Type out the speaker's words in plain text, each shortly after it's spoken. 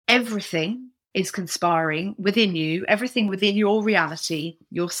everything is conspiring within you, everything within your reality,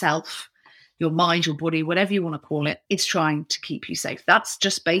 yourself, your mind, your body, whatever you want to call it, is trying to keep you safe. That's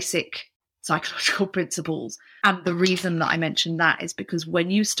just basic psychological principles. And the reason that I mentioned that is because when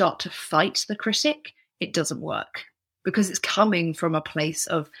you start to fight the critic, it doesn't work. Because it's coming from a place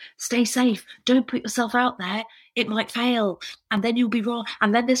of stay safe, don't put yourself out there, it might fail, and then you'll be wrong,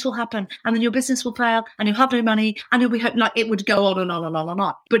 and then this will happen, and then your business will fail, and you'll have no money, and you'll be like it would go on and on and on and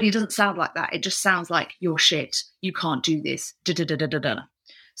on. But it doesn't sound like that. It just sounds like you're shit, you can't do this, da-da-da-da-da-da.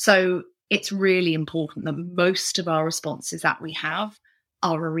 So it's really important that most of our responses that we have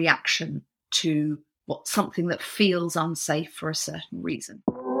are a reaction to something that feels unsafe for a certain reason.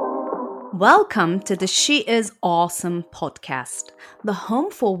 Welcome to the She Is Awesome podcast, the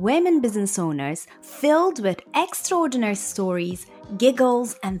home for women business owners filled with extraordinary stories,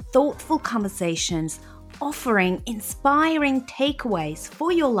 giggles, and thoughtful conversations, offering inspiring takeaways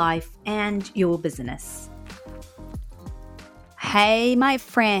for your life and your business. Hey, my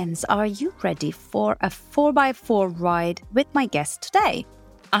friends, are you ready for a 4x4 ride with my guest today?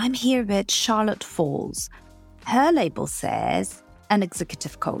 I'm here with Charlotte Fowles. Her label says an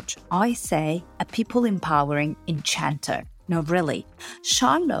executive coach. I say a people empowering enchanter. No, really.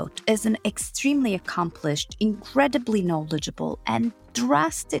 Charlotte is an extremely accomplished, incredibly knowledgeable, and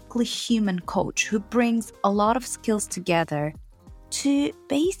drastically human coach who brings a lot of skills together to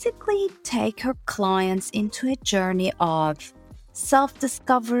basically take her clients into a journey of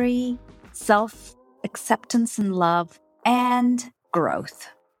self-discovery, self-acceptance and love, and growth.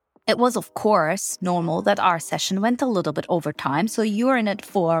 It was, of course, normal that our session went a little bit over time, so you were in it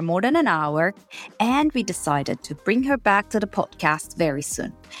for more than an hour, and we decided to bring her back to the podcast very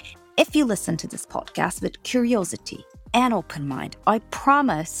soon. If you listen to this podcast with curiosity and open mind, I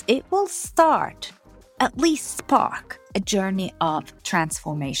promise it will start, at least spark, a journey of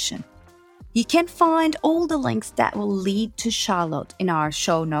transformation. You can find all the links that will lead to Charlotte in our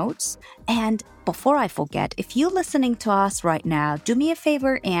show notes. And before I forget, if you're listening to us right now, do me a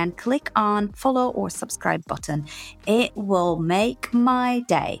favor and click on follow or subscribe button. It will make my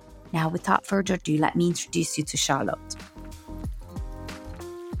day. Now, without further ado, let me introduce you to Charlotte.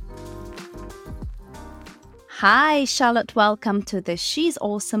 Hi, Charlotte. Welcome to the She's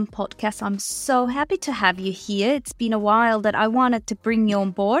Awesome podcast. I'm so happy to have you here. It's been a while that I wanted to bring you on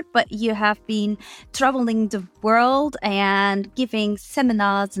board, but you have been traveling the world and giving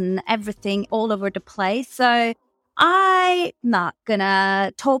seminars and everything all over the place. So I'm not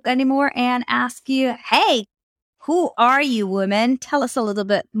gonna talk anymore and ask you, hey, who are you, woman? Tell us a little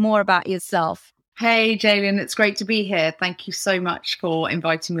bit more about yourself. Hey, Jalen, it's great to be here. Thank you so much for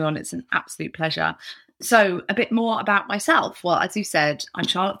inviting me on. It's an absolute pleasure. So a bit more about myself. Well, as you said, I'm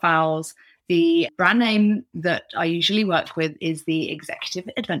Charlotte Fowles. The brand name that I usually work with is the Executive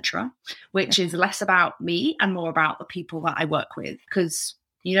Adventurer, which is less about me and more about the people that I work with. Because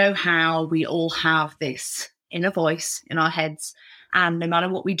you know how we all have this inner voice in our heads, and no matter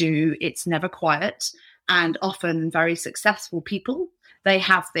what we do, it's never quiet. And often very successful people, they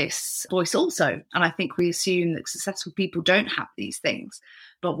have this voice also. And I think we assume that successful people don't have these things.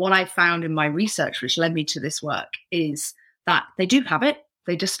 But what I found in my research, which led me to this work, is that they do have it.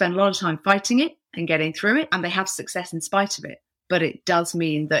 They just spend a lot of time fighting it and getting through it, and they have success in spite of it. But it does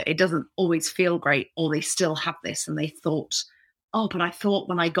mean that it doesn't always feel great, or they still have this and they thought, oh, but I thought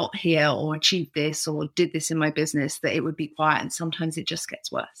when I got here or achieved this or did this in my business that it would be quiet, and sometimes it just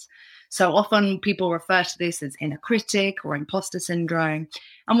gets worse. So often people refer to this as inner critic or imposter syndrome.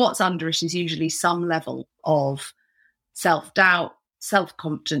 And what's under it is usually some level of self-doubt,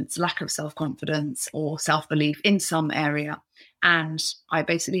 self-confidence, lack of self-confidence, or self-belief in some area. And I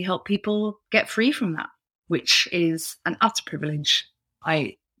basically help people get free from that, which is an utter privilege.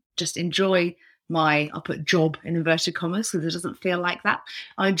 I just enjoy I'll put job in inverted commas because it doesn't feel like that.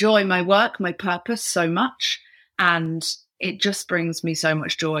 I enjoy my work, my purpose so much. And it just brings me so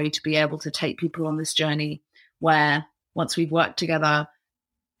much joy to be able to take people on this journey where once we've worked together,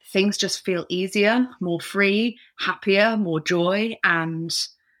 things just feel easier, more free, happier, more joy. And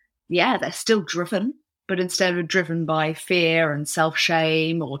yeah, they're still driven, but instead of driven by fear and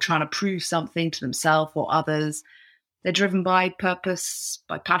self-shame or trying to prove something to themselves or others, they're driven by purpose,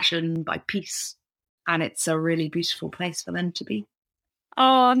 by passion, by peace. And it's a really beautiful place for them to be.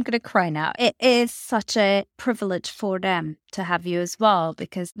 Oh, I'm going to cry now. It is such a privilege for them to have you as well,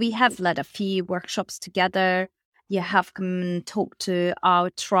 because we have led a few workshops together. You have come and talked to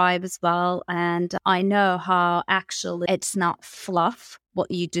our tribe as well. And I know how actually it's not fluff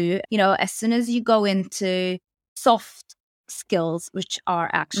what you do. You know, as soon as you go into soft skills, which are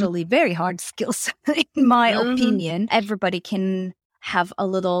actually very hard skills, in my opinion, everybody can have a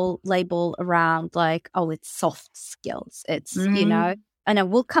little label around like, oh, it's soft skills. It's, and I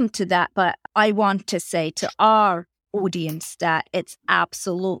will come to that, but I want to say to our audience that it's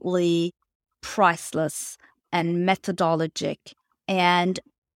absolutely priceless and methodologic and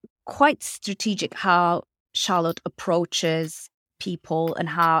quite strategic how Charlotte approaches people and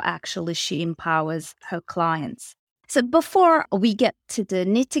how actually she empowers her clients. So before we get to the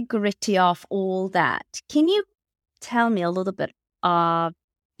nitty-gritty of all that, can you tell me a little bit of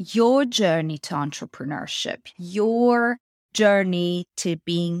your journey to entrepreneurship, your journey to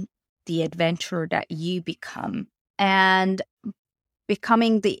being the adventurer that you become and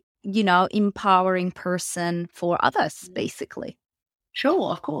becoming the, empowering person for others, basically?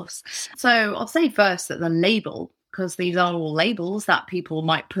 Sure, of course. So I'll say first that the label, because these are all labels that people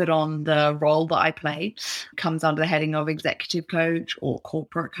might put on the role that I play, comes under the heading of executive coach or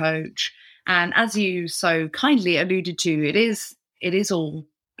corporate coach. And as you so kindly alluded to, it is all,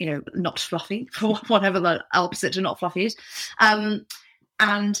 not fluffy, for whatever the opposite to not fluffy is. And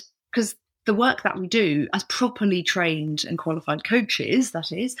because the work that we do as properly trained and qualified coaches,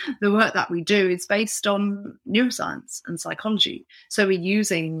 that is, the work that we do is based on neuroscience and psychology. So we're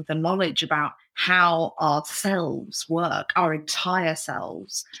using the knowledge about how our selves work, our entire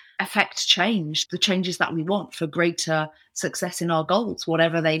selves, affect change, the changes that we want for greater success in our goals,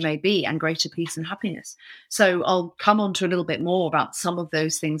 whatever they may be, and greater peace and happiness. So I'll come on to a little bit more about some of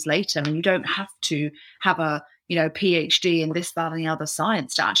those things later. And you don't have to have a PhD in this, that, and the other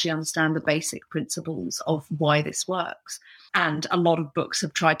science to actually understand the basic principles of why this works. And a lot of books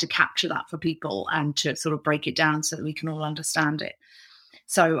have tried to capture that for people and to sort of break it down so that we can all understand it.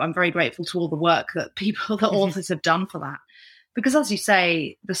 So I'm very grateful to all the work that the authors have done for that. Because as you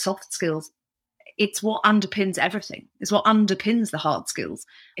say, the soft skills, it's what underpins everything. It's what underpins the hard skills.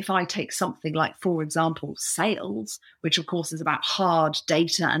 If I take something like, for example, sales, which of course is about hard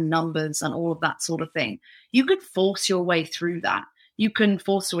data and numbers and all of that sort of thing, you could force your way through that. You can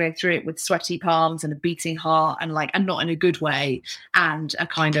force your way through it with sweaty palms and a beating heart and not in a good way, and a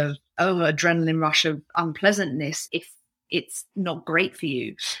kind of adrenaline rush of unpleasantness if it's not great for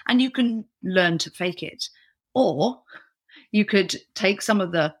you. And you can learn to fake it. Or you could take some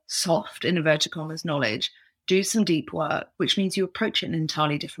of the soft, in inverted commas, knowledge, do some deep work, which means you approach it in an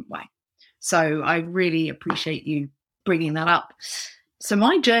entirely different way. So I really appreciate you bringing that up. So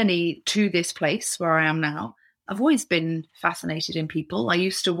my journey to this place where I am now, I've always been fascinated in people. I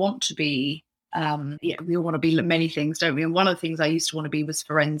used to want to be, we all want to be many things, don't we? And one of the things I used to want to be was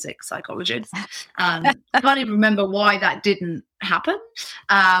forensic psychologist. I can't even remember why that didn't happen.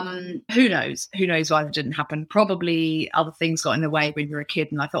 Who knows? Who knows why that didn't happen? Probably other things got in the way when you were a kid.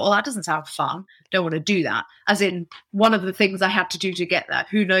 And I thought, that doesn't sound fun. Don't want to do that. As in one of the things I had to do to get there.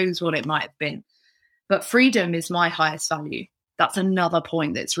 Who knows what it might have been? But freedom is my highest value. That's another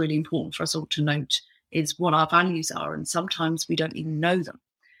point that's really important for us all to note, is what our values are. And sometimes we don't even know them.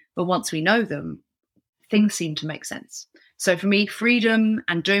 But once we know them, things seem to make sense. So for me, freedom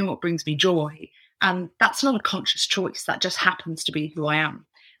and doing what brings me joy, and that's not a conscious choice. That just happens to be who I am.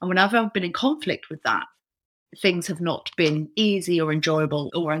 And whenever I've been in conflict with that, things have not been easy or enjoyable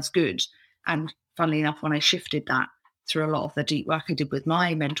or as good. And funnily enough, when I shifted that through a lot of the deep work I did with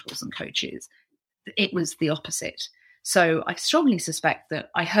my mentors and coaches, it was the opposite. So I strongly suspect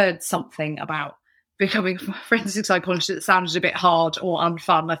that I heard something about becoming a forensic psychologist that sounded a bit hard or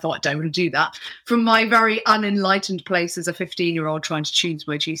unfun. I thought, I don't want to do that. From my very unenlightened place as a 15-year-old trying to choose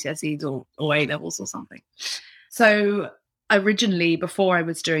my GCSEs or A-levels or something. So originally, before I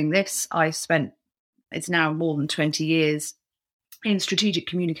was doing this, I spent, it's now more than 20 years, in strategic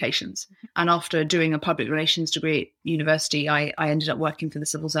communications. And after doing a public relations degree at university, I ended up working for the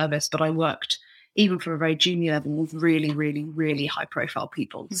civil service, but I worked even from a very junior level with really, really, really high profile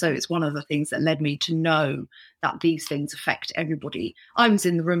people. So it's one of the things that led me to know that these things affect everybody. I was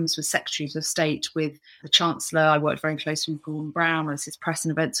in the rooms with secretaries of state, with the chancellor. I worked very closely with Gordon Brown as his press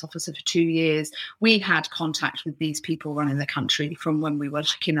and events officer for 2 years. We had contact with these people running the country from when we were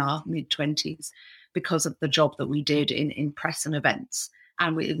in our mid-20s because of the job that we did in press and events.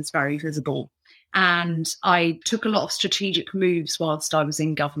 And it was very visible. And I took a lot of strategic moves whilst I was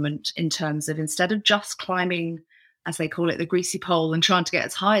in government in terms of, instead of just climbing, as they call it, the greasy pole and trying to get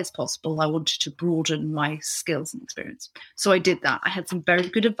as high as possible, I wanted to broaden my skills and experience. So I did that. I had some very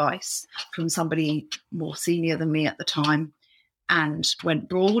good advice from somebody more senior than me at the time and went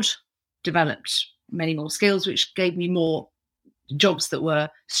broad, developed many more skills, which gave me more jobs that were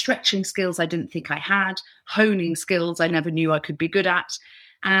stretching skills I didn't think I had, honing skills I never knew I could be good at,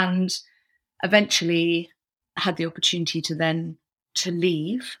 and eventually had the opportunity to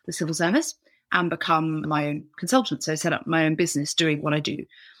leave the civil service and become my own consultant. So set up my own business doing what I do.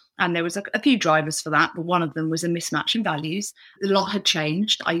 And there was a few drivers for that, but one of them was a mismatch in values. A lot had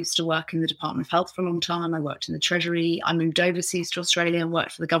changed. I used to work in the Department of Health for a long time. I worked in the Treasury. I moved overseas to Australia and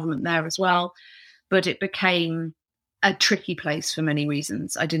worked for the government there as well. But it became a tricky place for many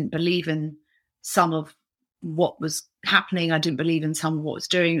reasons. I didn't believe in some of what was happening. I didn't believe in some of what was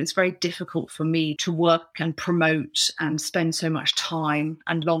doing. It was very difficult for me to work and promote and spend so much time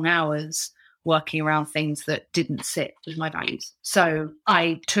and long hours working around things that didn't sit with my values. So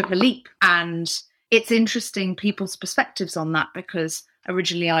I took a leap, and it's interesting people's perspectives on that, because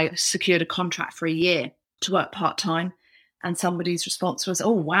originally I secured a contract for a year to work part-time, and somebody's response was, oh,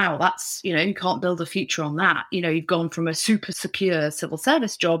 wow, that's, you can't build a future on that. You've gone from a super secure civil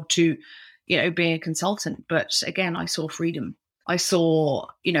service job to, being a consultant. But again, I saw freedom. I saw,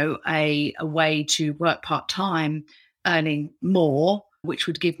 a way to work part-time, earning more, which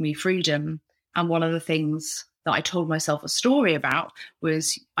would give me freedom. And one of the things that I told myself a story about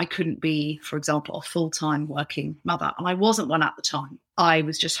was I couldn't be, for example, a full-time working mother. And I wasn't one at the time. I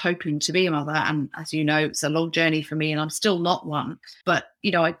was just hoping to be a mother. And as you know, it's a long journey for me, and I'm still not one. But,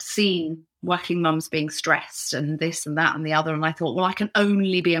 I'd seen working mums being stressed and this and that and the other. And I thought, well, I can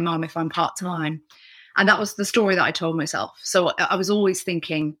only be a mum if I'm part-time. And that was the story that I told myself. So I was always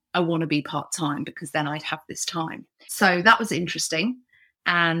thinking, I want to be part-time because then I'd have this time. So that was interesting.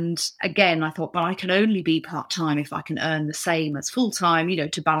 And again, I thought, but I can only be part-time if I can earn the same as full-time,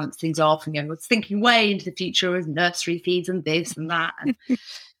 to balance things off. And, I was thinking way into the future with nursery fees and this and that. And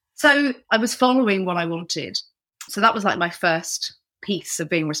so I was following what I wanted. So that was like my first piece of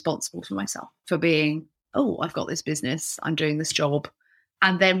being responsible for myself, for being, oh, I've got this business, I'm doing this job.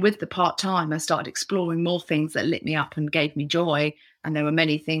 And then with the part-time, I started exploring more things that lit me up and gave me joy. And there were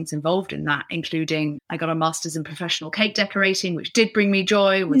many things involved in that, including I got a master's in professional cake decorating, which did bring me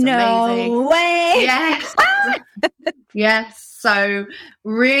joy, was amazing. No way! Yes. Yes. So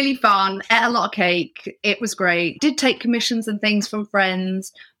really fun, ate a lot of cake. It was great. Did take commissions and things from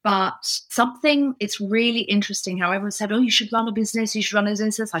friends, but it's really interesting how everyone said, oh, you should run a business. You should run a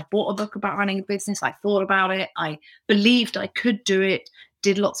business. I bought a book about running a business. I thought about it. I believed I could do it,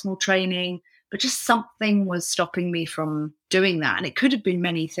 did lots more training, but just something was stopping me from doing that. And it could have been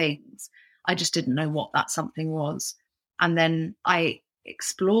many things. I just didn't know what that something was. And then I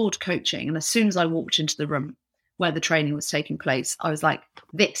explored coaching. And as soon as I walked into the room where the training was taking place, I was like,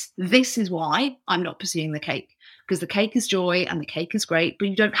 this is why I'm not pursuing the cake, because the cake is joy and the cake is great, but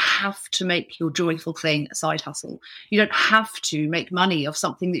you don't have to make your joyful thing a side hustle. You don't have to make money off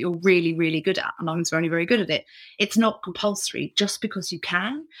something that you're really, really good at. And I was very, very good at it. It's not compulsory. Just because you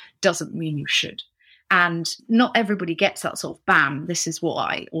can doesn't mean you should. And not everybody gets that sort of bam, this is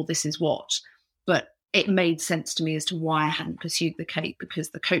why, or this is what. But it made sense to me as to why I hadn't pursued the cake,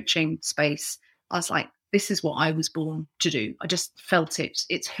 because the coaching space, I was like, this is what I was born to do. I just felt it.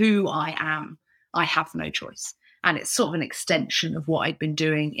 It's who I am. I have no choice. And it's sort of an extension of what I'd been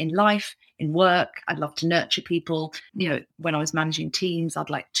doing in life, in work. I'd love to nurture people. When I was managing teams, I'd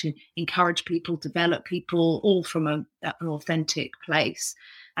like to encourage people, develop people, all from an authentic place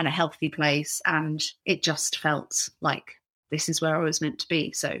and a healthy place. And it just felt like this is where I was meant to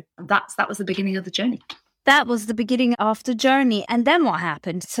be. So that was the beginning of the journey. That was the beginning of the journey. And then what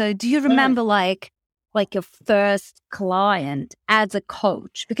happened? So do you remember like your first client as a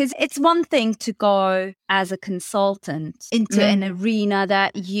coach? Because it's one thing to go as a consultant into an arena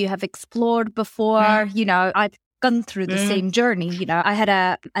that you have explored before. I've gone through the same journey. I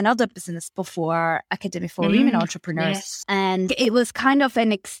had another business before, Academy for Women Entrepreneurs. Yes. And it was kind of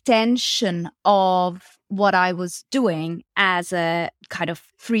an extension of what I was doing as a kind of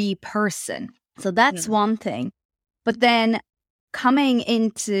free person. So that's one thing. But then coming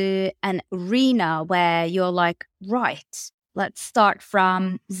into an arena where you're like, right, let's start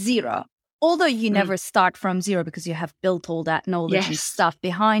from zero. Although you never start from zero because you have built all that knowledge and stuff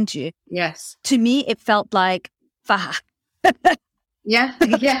behind you. Yes. To me, it felt like, fuck. Yeah.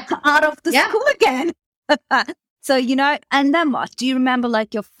 Out of the school again. So, and then what? Do you remember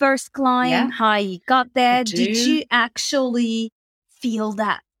like your first client, how you got there? Did you actually feel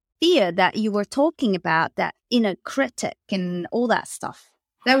that fear that you were talking about, that inner critic and all that stuff?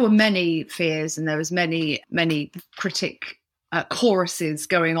 There were many fears, and there was many critic choruses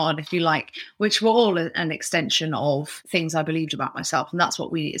going on, if you like, which were all an extension of things I believed about myself. And that's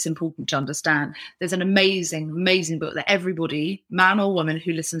what it's important to understand. There's an amazing book that everybody, man or woman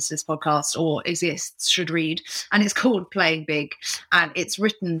who listens to this podcast or exists, should read. And it's called Playing Big. And it's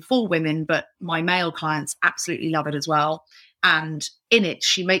written for women, but my male clients absolutely love it as well. And in it,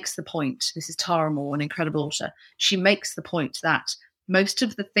 she makes the point, this is Tara Moore, an incredible author, she makes the point that most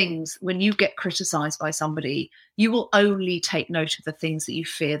of the things, when you get criticized by somebody, you will only take note of the things that you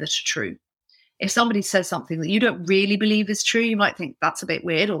fear that are true. If somebody says something that you don't really believe is true, you might think that's a bit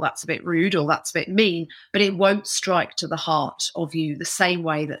weird, or that's a bit rude, or that's a bit mean, but it won't strike to the heart of you the same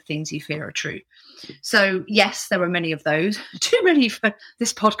way that things you fear are true. So yes, there were many of those, too many for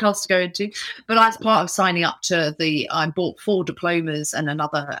this podcast to go into. But as part of signing up to I bought 4 diplomas and an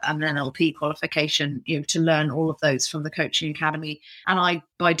NLP qualification, to learn all of those from the Coaching Academy. And I,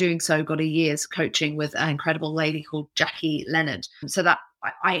 by doing so, got a year's coaching with an incredible lady called Jackie Leonard. So that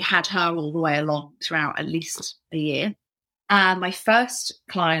I had her all the way along throughout at least a year. My first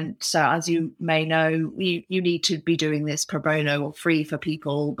client, so as you may know, you need to be doing this pro bono or free for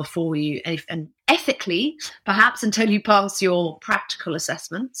people before you, and ethically, perhaps until you pass your practical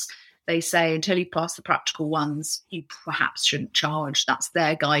assessments. They say until you pass the practical ones, you perhaps shouldn't charge. That's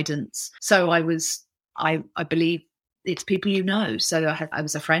their guidance. So I believe it's people you know. So I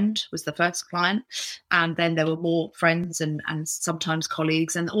was a friend, was the first client. And then there were more friends and sometimes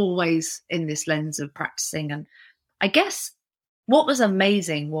colleagues, and always in this lens of practicing. And I guess what was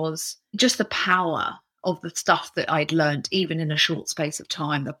amazing was just the power of the stuff that I'd learned, even in a short space of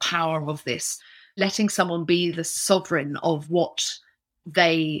time, the power of this, letting someone be the sovereign of what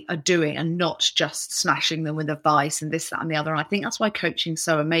they are doing and not just smashing them with advice and this, that, and the other. And I think that's why coaching is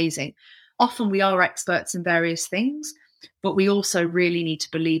so amazing. Often we are experts in various things, but we also really need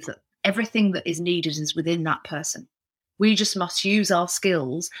to believe that everything that is needed is within that person. We just must use our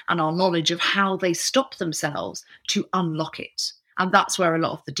skills and our knowledge of how they stop themselves to unlock it. And that's where a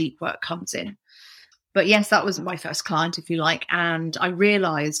lot of the deep work comes in. But yes, that was my first client, if you like. And I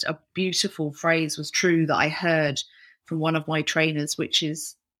realized a beautiful phrase was true that I heard from one of my trainers, which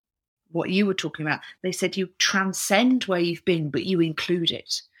is what you were talking about. They said you transcend where you've been, but you include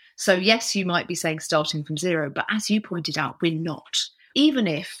it. So yes, you might be saying starting from zero, but as you pointed out, we're not. Even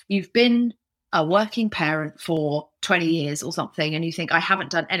if you've been a working parent for 20 years or something, and you think, I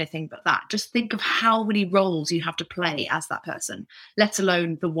haven't done anything but that, just think of how many roles you have to play as that person, let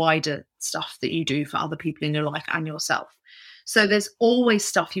alone the wider stuff that you do for other people in your life and yourself. So there's always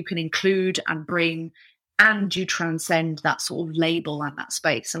stuff you can include and bring, and you transcend that sort of label and that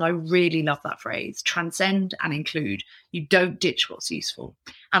space. And I really love that phrase, transcend and include. You don't ditch what's useful.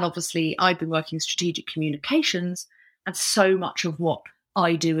 And obviously I've been working strategic communications, and so much of what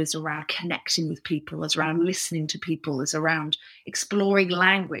I do is around connecting with people, is around listening to people, is around exploring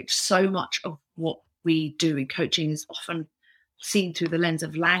language. So much of what we do in coaching is often seen through the lens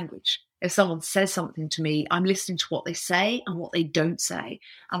of language. If someone says something to me, I'm listening to what they say and what they don't say,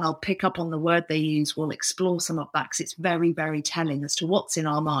 and I'll pick up on the word they use. We'll explore some of that because it's very, very telling as to what's in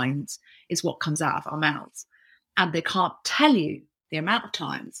our minds is what comes out of our mouths. And they can't tell you the amount of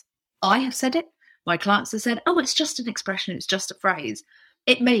times I have said it. My clients have said, oh, it's just an expression, it's just a phrase.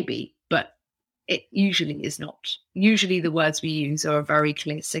 It may be, but it usually is not. Usually the words we use are a very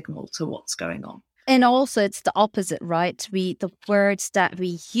clear signal to what's going on. And also it's the opposite, right? The words that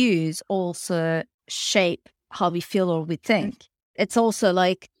we use also shape how we feel or we think. It's also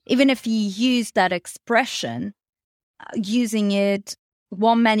like, even if you use that expression, using it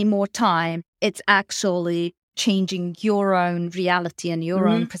many more time, it's actually changing your own reality and your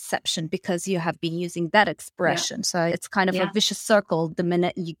own perception because you have been using that expression. Yeah. So it's kind of a vicious circle the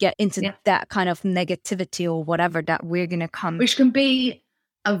minute you get into that kind of negativity or whatever that we're going to come. Which can be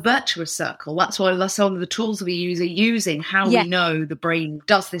a virtuous circle. That's why some of the tools we use are using how we know the brain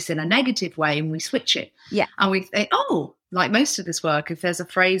does this in a negative way, and we switch it. Yeah. And we think, oh, like most of this work, if there's a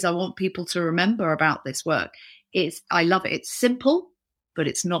phrase I want people to remember about this work, I love it. It's simple, but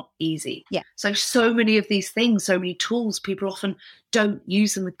it's not easy. Yeah. So many of these things, so many tools, people often don't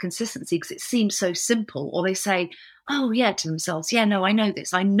use them with consistency because it seems so simple. Or they say, oh, yeah, to themselves, yeah, no, I know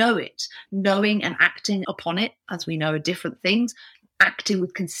this. I know it. Knowing and acting upon it, as we know, are different things. Acting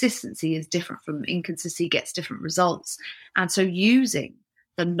with consistency is different from inconsistency, gets different results. And so using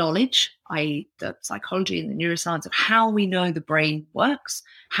the knowledge, i.e. the psychology and the neuroscience of how we know the brain works,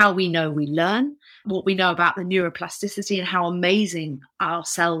 how we know we learn, what we know about the neuroplasticity and how amazing our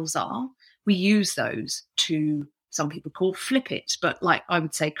cells are, we use those to, some people call flip it, but like I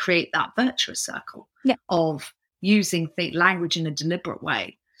would say, create that virtuous circle of using language in a deliberate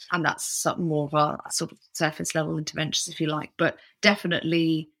way. And that's more of a sort of surface level interventions, if you like, but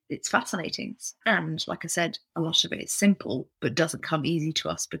definitely it's fascinating. And like I said, a lot of it is simple, but doesn't come easy to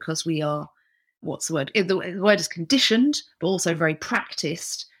us because we are, what's the word? The word is conditioned, but also very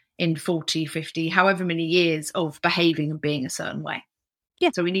practiced in 40, 50, however many years of behaving and being a certain way. Yeah.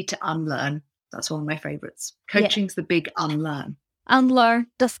 So we need to unlearn. That's one of my favorites. Coaching's the big unlearn. Unlearn,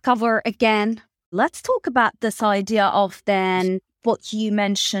 discover again. Let's talk about this idea of then what you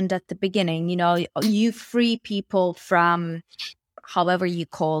mentioned at the beginning, you free people from however you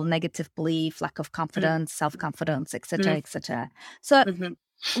call negative belief, lack of confidence, self-confidence, etc., etc. So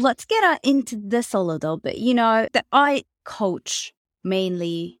let's get into this a little bit. That I coach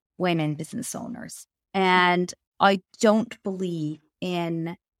mainly women business owners, and I don't believe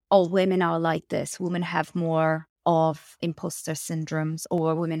in all women are like this. Women have more of imposter syndromes,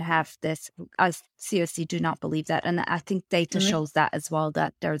 or women have this. I seriously do not believe that. And I think data shows that as well,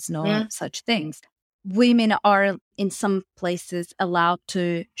 that there's no such things. Women are in some places allowed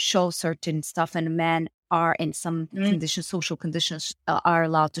to show certain stuff, and men are in some conditions, social conditions, are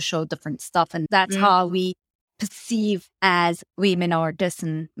allowed to show different stuff. And that's how we perceive as women are this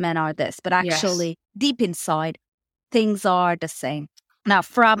and men are this. But actually, deep inside, things are the same. Now,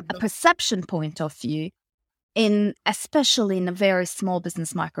 from a perception point of view, especially in a very small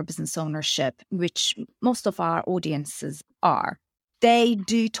business, micro business ownership, which most of our audiences are, they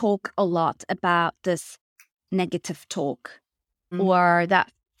do talk a lot about this negative talk or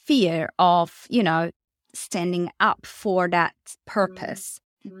that fear of, standing up for that purpose.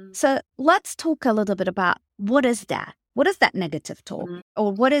 So let's talk a little bit about what is that? What is that negative talk?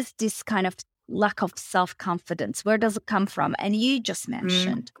 Or what is this kind of lack of self-confidence? Where does it come from? And you just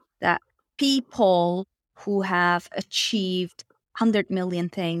mentioned that people who have achieved 100 million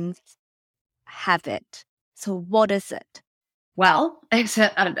things have it. So what is it? Well, it's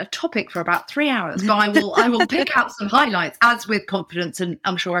a topic for about 3 hours, but I will pick out some highlights, as with confidence and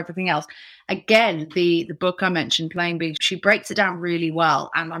I'm sure everything else. Again, the book I mentioned, Playing Big, she breaks it down really well.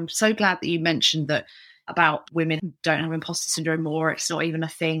 And I'm so glad that you mentioned that about women who don't have imposter syndrome, or it's not even a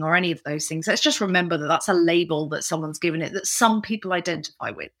thing, or any of those things. Let's just remember that that's a label that someone's given it, that some people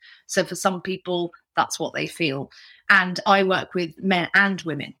identify with. So for some people, that's what they feel. And I work with men and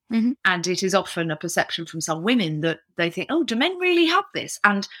women. And it is often a perception from some women that they think, oh, do men really have this?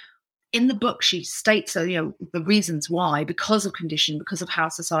 And in the book, she states, the reasons why, because of condition, because of how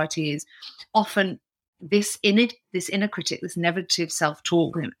society is, often this inner critic, this negative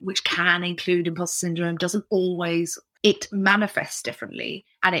self-talk, which can include imposter syndrome, doesn't always, it manifests differently,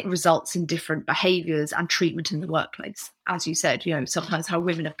 and it results in different behaviors and treatment in the workplace. As you said, sometimes how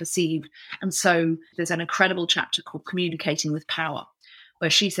women are perceived. And so there's an incredible chapter called Communicating with Power,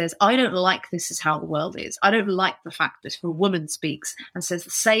 where she says, I don't like this is how the world is. I don't like the fact that if a woman speaks and says the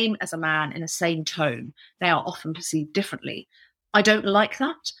same as a man in the same tone, they are often perceived differently. I don't like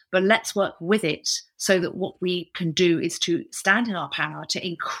that, but let's work with it so that what we can do is to stand in our power to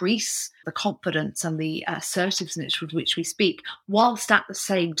increase the confidence and the assertiveness with which we speak, whilst at the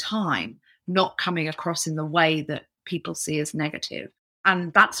same time not coming across in the way that people see as negative.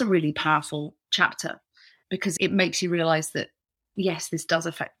 And that's a really powerful chapter, because it makes you realize that, yes, this does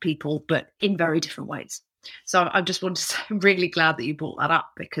affect people, but in very different ways. So I just want to say, I'm really glad that you brought that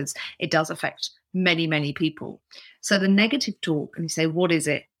up, because it does affect many, many people. So the negative talk, and you say, what is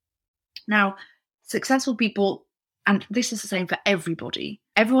it? Now, successful people, and this is the same for everybody,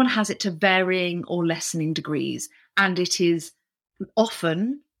 everyone has it to varying or lessening degrees, and it is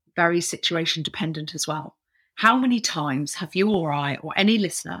often very situation dependent as well. How many times have you or I or any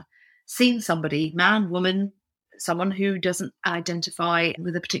listener seen somebody, man, woman, someone who doesn't identify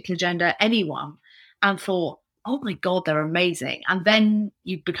with a particular gender, anyone, and thought, oh my God, they're amazing. And then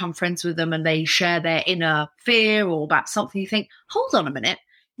you become friends with them and they share their inner fear or about something. You think, hold on a minute,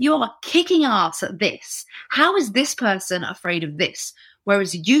 you are kicking ass at this. How is this person afraid of this?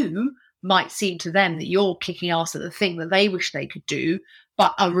 Whereas you might seem to them that you're kicking ass at the thing that they wish they could do,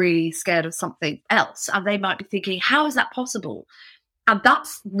 but are really scared of something else. And they might be thinking, how is that possible? And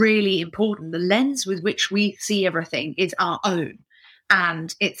that's really important. The lens with which we see everything is our own.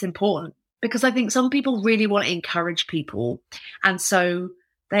 And it's important, because I think some people really want to encourage people. And so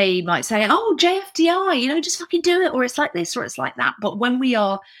they might say, oh, JFDI, just fucking do it, or it's like this, or it's like that. But when we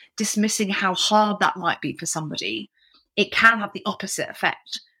are dismissing how hard that might be for somebody, it can have the opposite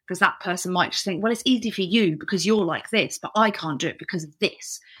effect, because that person might just think, well, it's easy for you because you're like this, but I can't do it because of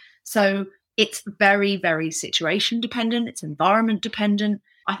this. So it's very, very situation dependent. It's environment dependent.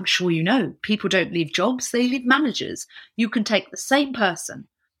 I'm sure people don't leave jobs, they leave managers. You can take the same person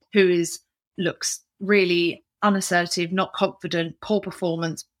who looks really unassertive, not confident, poor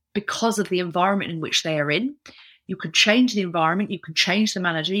performance, because of the environment in which they are in. You can change the environment, you can change the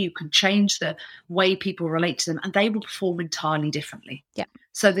manager, you can change the way people relate to them, and they will perform entirely differently. Yeah.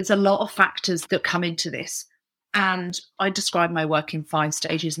 So there's a lot of factors that come into this. And I describe my work in 5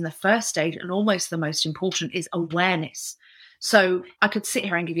 stages. And the first stage, and almost the most important, is awareness. So I could sit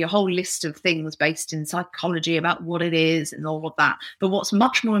here and give you a whole list of things based in psychology about what it is and all of that. But what's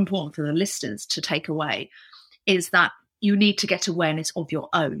much more important for the listeners to take away is that you need to get awareness of your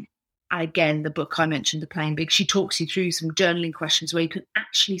own. And again, the book I mentioned, The Playing Big, she talks you through some journaling questions where you can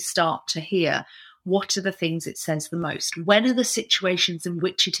actually start to hear what are the things it says the most. When are the situations in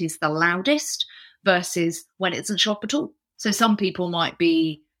which it is the loudest versus when it doesn't show up at all? So some people might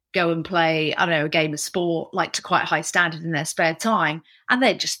be go and play, I don't know, a game of sport, like to quite a high standard in their spare time, and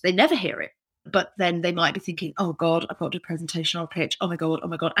they never hear it. But then they might be thinking, oh God, I've got to do a presentation on a pitch. Oh my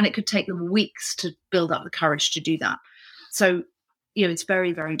God. And it could take them weeks to build up the courage to do that. So, it's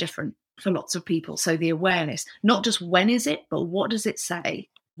very, very different for lots of people. So the awareness, not just when is it, but what does it say?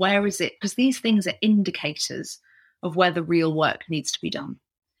 Where is it? Because these things are indicators of where the real work needs to be done.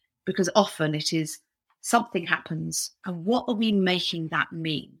 Because often it is something happens and what are we making that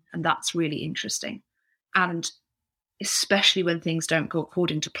mean? And that's really interesting. And especially when things don't go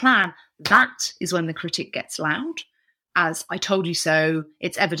according to plan, that is when the critic gets loud. As I told you so,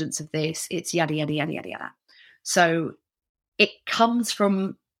 it's evidence of this, it's yada, yada, yada, yada, yada. So it comes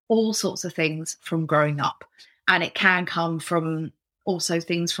from all sorts of things from growing up. And it can come from also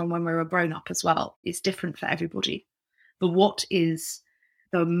things from when we were grown up as well. It's different for everybody. But what is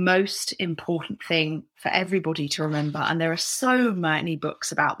the most important thing for everybody to remember, and there are so many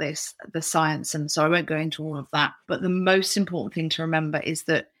books about this, the science, and so I won't go into all of that, but the most important thing to remember is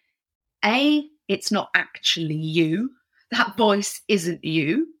that it's not actually you. That voice isn't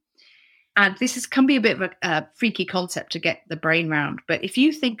you. And can be a bit of a freaky concept to get the brain round. But if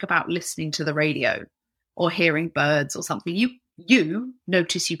you think about listening to the radio or hearing birds or something, you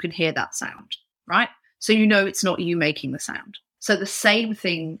notice you can hear that sound, right? So it's not you making the sound. So the same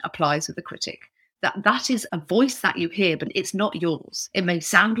thing applies with the critic. That is a voice that you hear, but it's not yours. It may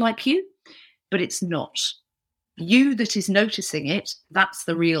sound like you, but it's not. You that is noticing it, that's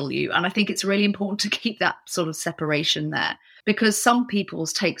the real you. And I think it's really important to keep that sort of separation there, because some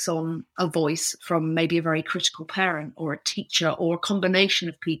people's takes on a voice from maybe a very critical parent or a teacher or a combination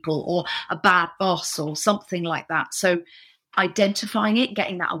of people or a bad boss or something like that. So identifying it,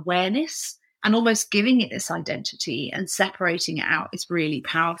 getting that awareness, and almost giving it this identity and separating it out is really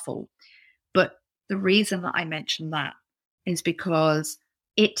powerful. But the reason that I mention that is because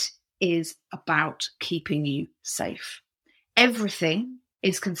it is about keeping you safe. Everything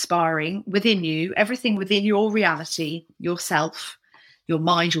is conspiring within you, everything within your reality, yourself, your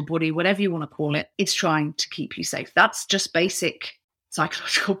mind, your body, whatever you want to call it, is trying to keep you safe. That's just basic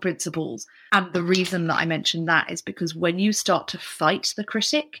psychological principles. And the reason that I mention that is because when you start to fight the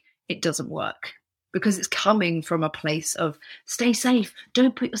critic, it doesn't work, because it's coming from a place of stay safe,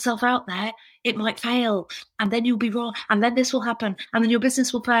 don't put yourself out there, it might fail, and then you'll be wrong, and then this will happen, and then your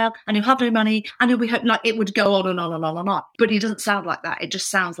business will fail, and you'll have no money, and you'll be like it would go on and on and on and on. But it doesn't sound like that. It just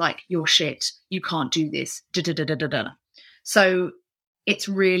sounds like you're shit, you can't do this, da-da-da-da-da-da. So it's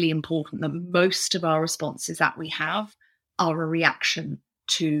really important that most of our responses that we have are a reaction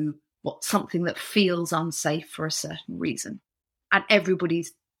to something that feels unsafe for a certain reason. And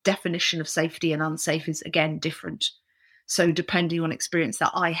everybody's definition of safety and unsafe is again different. So depending on experience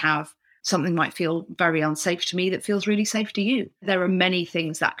that I have, something might feel very unsafe to me that feels really safe to you. There are many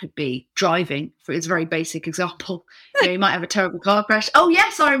things that could be driving, for its very basic example. You might have a terrible car crash. Oh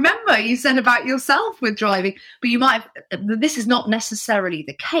yes, I remember you said about yourself with driving, but you might have, this is not necessarily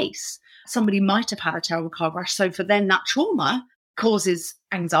the case. Somebody might have had a terrible car crash. So for them, that trauma causes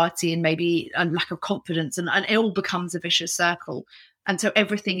anxiety and maybe a lack of confidence, and it all becomes a vicious circle. And so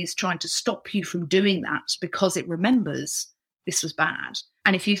everything is trying to stop you from doing that because it remembers this was bad.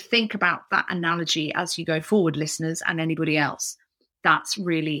 And if you think about that analogy as you go forward, listeners, and anybody else, that's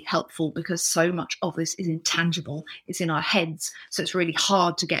really helpful, because so much of this is intangible. It's in our heads. So it's really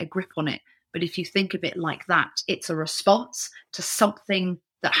hard to get a grip on it. But if you think of it like that, it's a response to something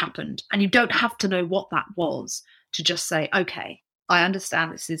that happened. And you don't have to know what that was to just say, okay, I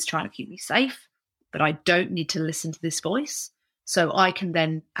understand this is trying to keep me safe, but I don't need to listen to this voice. So I can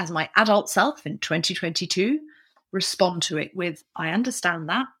then, as my adult self in 2022, respond to it with, I understand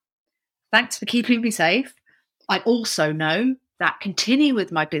that. Thanks for keeping me safe. I also know that continuing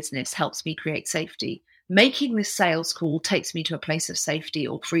with my business helps me create safety. Making this sales call takes me to a place of safety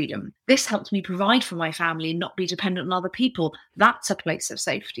or freedom. This helps me provide for my family and not be dependent on other people. That's a place of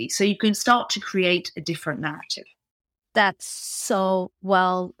safety. So you can start to create a different narrative. That's so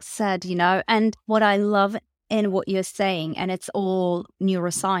well said, and what I love in what you're saying, and it's all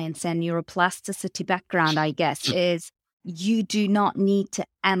neuroscience and neuroplasticity background, I guess, is you do not need to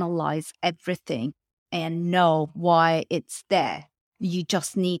analyze everything and know why it's there. You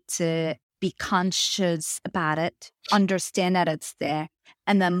just need to be conscious about it, understand that it's there,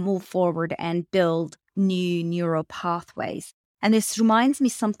 and then move forward and build new neural pathways. And this reminds me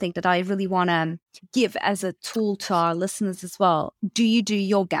something that I really want to give as a tool to our listeners as well. Do you do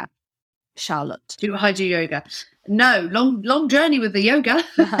yoga, Charlotte? Do I do yoga? No, long journey with the yoga.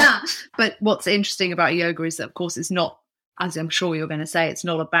 But what's interesting about yoga is that, of course, it's not, as I'm sure you're going to say, it's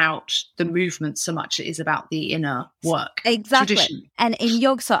not about the movement so much. It is about the inner work. Exactly. Tradition. And in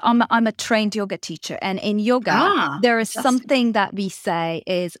yoga, so I'm a trained yoga teacher. And in yoga, there is something that we say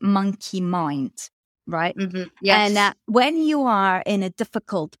is monkey mind, right? Mm-hmm. Yes. And when you are in a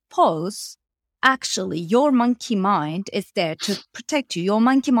difficult pose, actually, your monkey mind is there to protect you. Your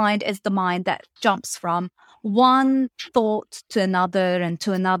monkey mind is the mind that jumps from one thought to another and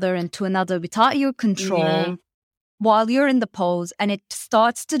to another and to another without your control while you're in the pose. And it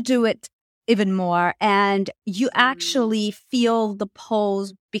starts to do it even more. And you actually feel the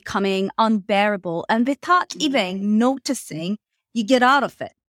pose becoming unbearable. And without even noticing, you get out of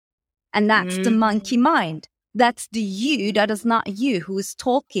it. And that's the monkey mind. That's the you that is not you who is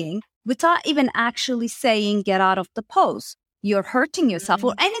talking without even actually saying, get out of the pose. You're hurting yourself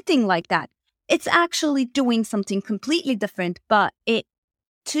or anything like that. It's actually doing something completely different, but it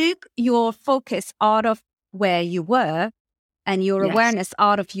took your focus out of where you were and your awareness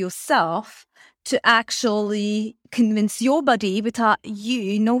out of yourself to actually convince your body without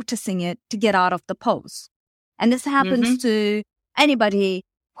you noticing it to get out of the pose. And this happens to anybody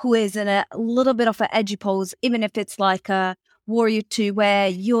who is in a little bit of an edgy pose, even if it's like a warrior two where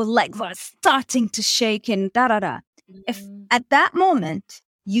your legs are starting to shake and da-da-da. If at that moment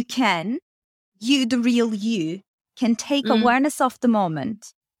you, the real you, can take awareness of the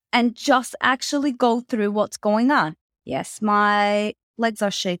moment and just actually go through what's going on. Yes, my legs are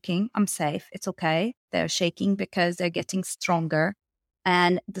shaking. I'm safe. It's okay. They're shaking because they're getting stronger.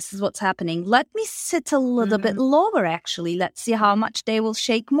 And this is what's happening. Let me sit a little bit lower, actually. Let's see how much they will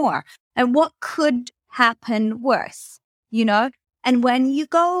shake more. And what could happen worse, you know? And when you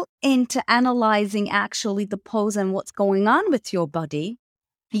go into analyzing actually the pose and what's going on with your body,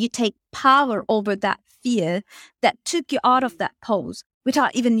 you take power over that fear that took you out of that pose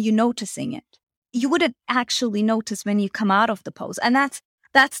without even you noticing it. You wouldn't actually notice when you come out of the pose. And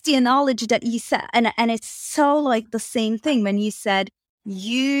that's the analogy that you said. And it's so like the same thing when you said,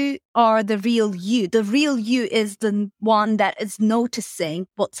 you are the real you. The real you is the one that is noticing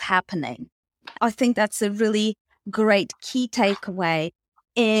what's happening. I think that's a really great key takeaway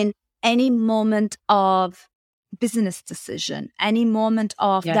in any moment of business decision, any moment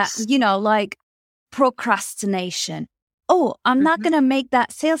of that, you know, like procrastination. Oh, I'm not going to make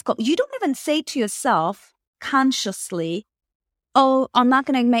that sales call. You don't even say to yourself consciously, oh, I'm not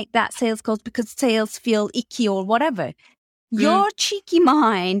going to make that sales call because sales feel icky or whatever. Your cheeky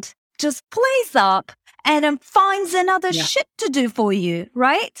mind just plays up and then finds another shit to do for you,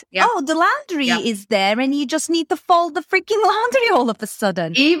 right? Yeah. Oh, the laundry is there and you just need to fold the freaking laundry all of a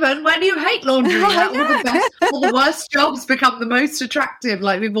sudden. Even when you hate laundry, all the worst jobs become the most attractive.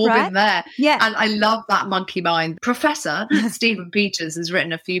 Like we've all been there. Yeah. And I love that monkey mind. Professor Stephen Peters has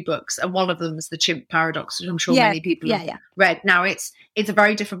written a few books and one of them is The Chimp Paradox, which I'm sure many people have read. Now, it's a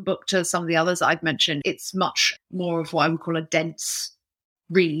very different book to some of the others that I've mentioned. It's much more of what I would call a dense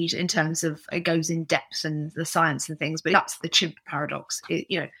read in terms of it goes in depth and the science and things, but that's the chimp paradox.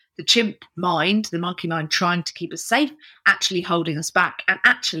 The chimp mind, the monkey mind, trying to keep us safe, actually holding us back. And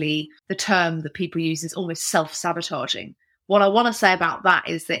actually the term that people use is almost self-sabotaging. What I want to say about that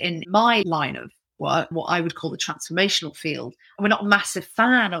is that in my line of work, what I would call the transformational field, and we're not a massive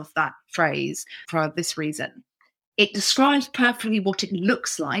fan of that phrase for this reason. It describes perfectly what it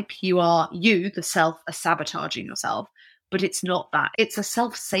looks like. The self, are sabotaging yourself. But it's not that. It's a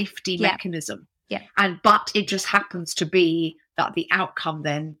self-safety mechanism. Yeah. But it just happens to be that the outcome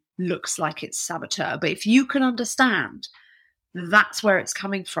then looks like it's saboteur. But if you can understand that's where it's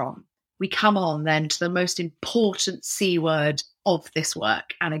coming from, we come on then to the most important C word of this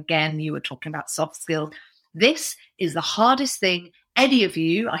work. And again, you were talking about soft skills. This is the hardest thing any of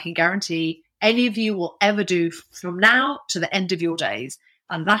you, I can guarantee, any of you will ever do from now to the end of your days.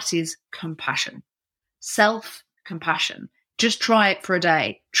 And that is compassion. Self-compassion. Just try it for a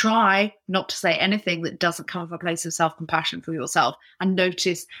day. Try not to say anything that doesn't come from a place of self-compassion for yourself and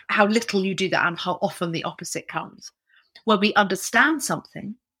notice how little you do that and how often the opposite comes. When we understand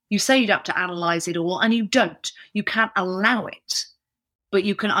something, you say you'd have to analyze it all and you don't. You can't allow it, but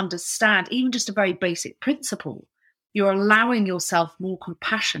you can understand even just a very basic principle. You're allowing yourself more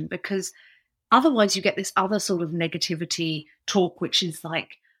compassion because otherwise you get this other sort of negativity talk, which is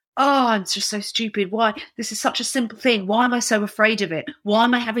like, oh, it's just so stupid. Why? This is such a simple thing. Why am I so afraid of it? Why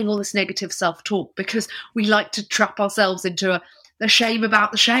am I having all this negative self-talk? Because we like to trap ourselves into the shame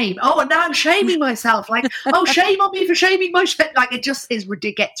about the shame. Oh, and now I'm shaming myself. Like, oh, shame on me for shaming myself. Like, it just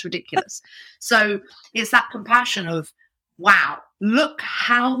gets ridiculous. So it's that compassion of, wow, look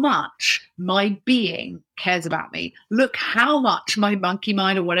how much my being cares about me. Look how much my monkey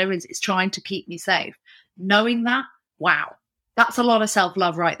mind or whatever it is trying to keep me safe. Knowing that, wow, that's a lot of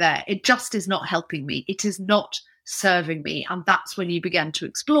self-love right there. It just is not helping me. It is not serving me. And that's when you begin to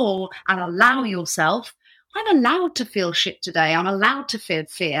explore and allow yourself, I'm allowed to feel shit today. I'm allowed to feel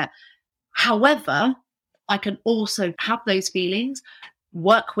fear. However, I can also have those feelings,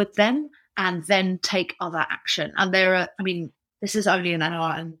 work with them, and then take other action. And this is only an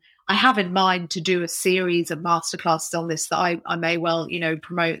hour, and I have in mind to do a series of masterclasses on this that I may well,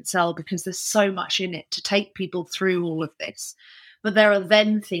 promote and sell, because there's so much in it to take people through all of this. But there are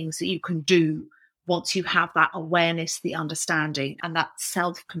then things that you can do once you have that awareness, the understanding, and that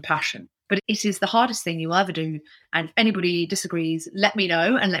self-compassion. But it is the hardest thing you'll ever do. And if anybody disagrees, let me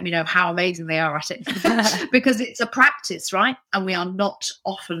know, and let me know how amazing they are at it. Because it's a practice, right? And we are not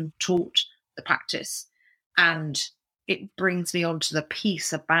often taught the practice. And it brings me on to the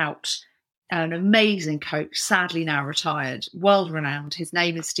piece about an amazing coach, sadly now retired, world-renowned. His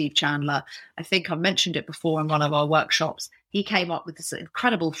name is Steve Chandler. I think I mentioned it before in one of our workshops. He came up with this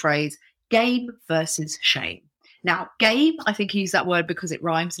incredible phrase, game versus shame. Now, game, I think he used that word because it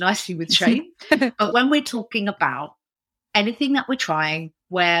rhymes nicely with shame. But when we're talking about anything that we're trying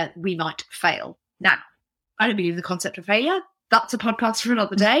where we might fail. Now, I don't believe the concept of failure. That's a podcast for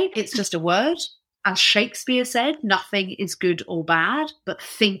another day. It's just a word. As Shakespeare said, nothing is good or bad, but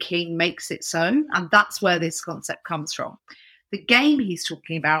thinking makes it so. And that's where this concept comes from. The game he's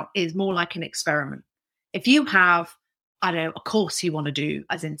talking about is more like an experiment. If you have, I don't know, a course you want to do,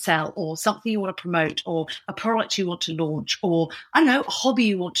 as in sell, or something you want to promote, or a product you want to launch, or I don't know, a hobby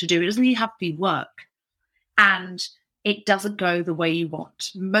you want to do. It doesn't even have to be work. And it doesn't go the way you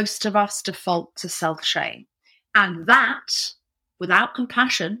want. Most of us default to self-shame. And that, without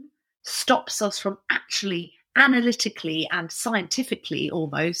compassion, stops us from actually analytically and scientifically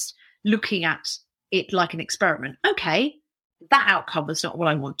almost looking at it like an experiment. Okay, that outcome was not what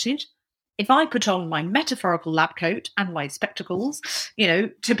I wanted. If I put on my metaphorical lab coat and my spectacles,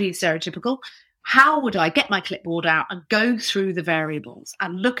 to be stereotypical, how would I get my clipboard out and go through the variables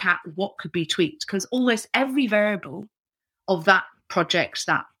and look at what could be tweaked? Because almost every variable of that project,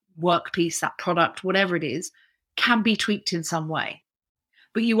 that work piece, that product, whatever it is, can be tweaked in some way.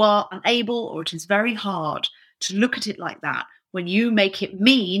 But you are unable, or it is very hard to look at it like that when you make it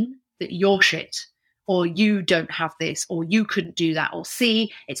mean that you're shit, or you don't have this, or you couldn't do that, or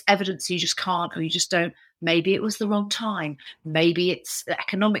see, it's evidence you just can't, or you just don't. Maybe it was the wrong time. Maybe it's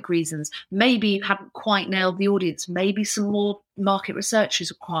economic reasons. Maybe you hadn't quite nailed the audience. Maybe some more market research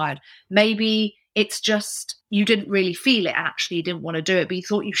is required. Maybe it's just you didn't really feel it, actually. You didn't want to do it, but you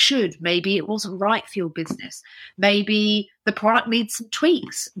thought you should. Maybe it wasn't right for your business. Maybe the product needs some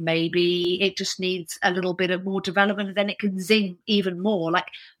tweaks. Maybe it just needs a little bit of more development, and then it can zing even more.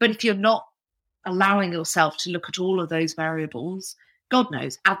 But if you're not allowing yourself to look at all of those variables, God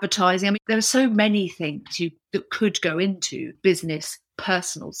knows, advertising. I mean, there are so many things that could go into business,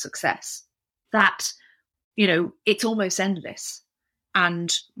 personal success that, it's almost endless.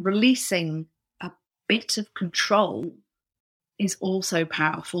 And releasing a bit of control is also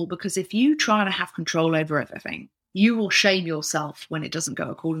powerful, because if you try to have control over everything, you will shame yourself when it doesn't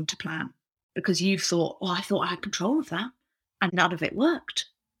go according to plan, because you've thought, I thought I had control of that, and none of it worked.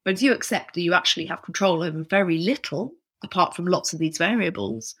 But if you accept that you actually have control over very little, apart from lots of these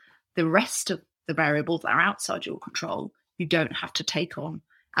variables, the rest of the variables that are outside your control, you don't have to take on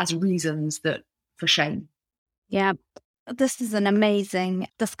as reasons for shame. Yeah, this is an amazing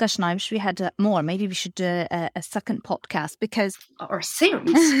discussion. I wish we had more. Maybe we should do a second podcast, because... Or a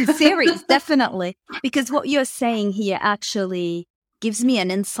series. Series, definitely. Because what you're saying here actually gives me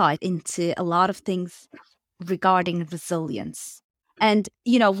an insight into a lot of things regarding resilience. And,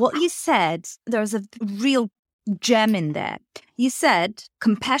 what you said, there's a real gem in there. You said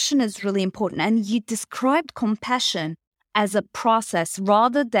compassion is really important, and you described compassion as a process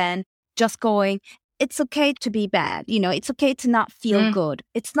rather than just going, it's okay to be bad. It's okay to not feel good.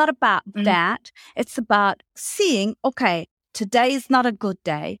 It's not about that. It's about seeing, okay, today is not a good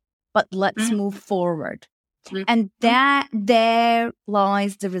day, but let's move forward. And there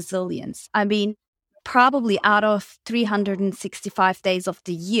lies the resilience. I mean, probably out of 365 days of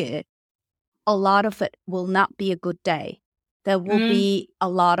the year, a lot of it will not be a good day. There will be a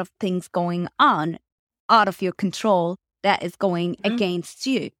lot of things going on out of your control that is going against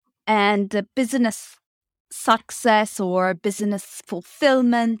you. And the business success or business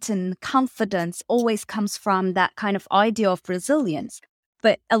fulfillment and confidence always comes from that kind of idea of resilience.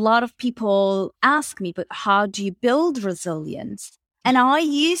 But a lot of people ask me, but how do you build resilience? And I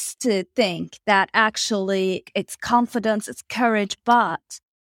used to think that actually it's confidence, it's courage, but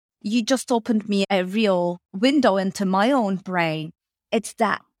you just opened me a real window into my own brain. It's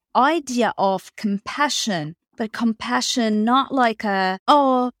that idea of compassion, but compassion not like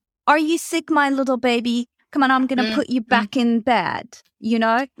oh, are you sick, my little baby? Come on, I'm going to put you back in bed, you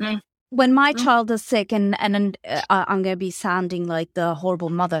know? When my child is sick, and I'm going to be sounding like the horrible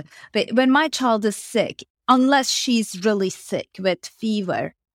mother, but when my child is sick, unless she's really sick with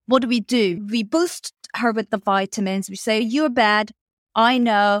fever, what do? We boost her with the vitamins. We say, you're bad. I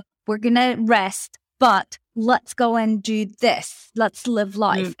know. We're going to rest, but let's go and do this. Let's live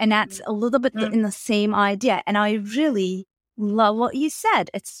life. And that's a little bit in the same idea. And I really love what you said.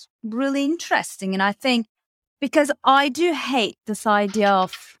 It's really interesting. And I think because I do hate this idea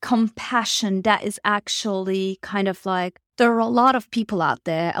of compassion that is actually kind of like, there are a lot of people out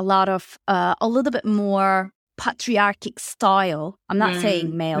there, a lot of, a little bit more patriarchic style. I'm not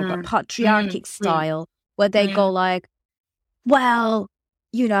saying male, but patriarchic style, where they go like, well,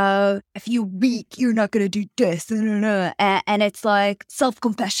 you know, if you're weak, you're not going to do this. And it's like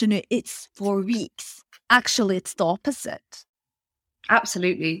self-compassionate, it's for weaks. Actually, it's the opposite.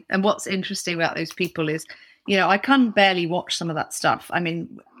 Absolutely. And what's interesting about those people is, you know, I can barely watch some of that stuff. I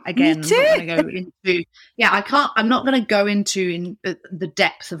mean, again, I'm not going to go into the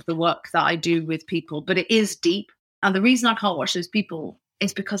depth of the work that I do with people, but it is deep. And the reason I can't watch those people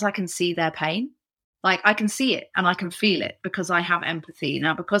is because I can see their pain. Like, I can see it and I can feel it because I have empathy.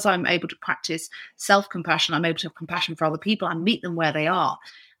 Now, because I'm able to practice self-compassion, I'm able to have compassion for other people and meet them where they are.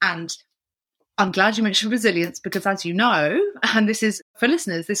 And I'm glad you mentioned resilience because, as you know, and this is for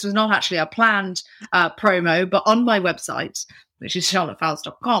listeners, this was not actually a planned promo, but on my website, which is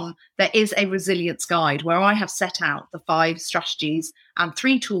charlottefowles.com, there is a resilience guide where I have set out the 5 strategies and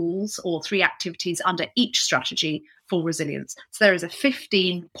 3 tools or 3 activities under each strategy for resilience. So there is a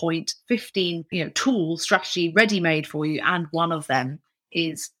 15 tool strategy ready-made for you, and one of them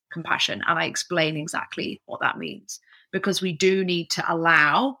is compassion. And I explain exactly what that means. Because we do need to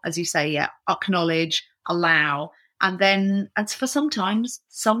allow, as you say, acknowledge, allow, and then as for sometimes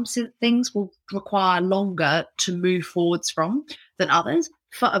some things will require longer to move forwards from than others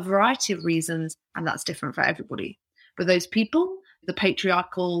for a variety of reasons, and that's different for everybody. But those people, the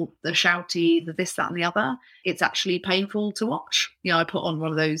patriarchal, the shouty, the this, that, and the other, it's actually painful to watch. You know, I put on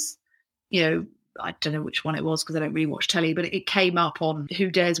one of those, you know, I don't know which one it was because I don't really watch telly, but it came up on Who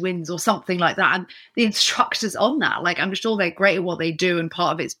Dares Wins or something like that. And the instructors on that, like, I'm sure they're great at what they do, and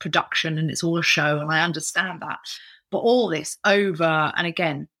part of it's production and it's all a show, and I understand that. But all this over, and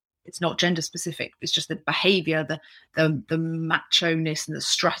again, it's not gender specific. It's just the behavior, the macho-ness and the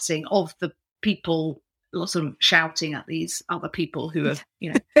strutting of the people sort of shouting at these other people who have,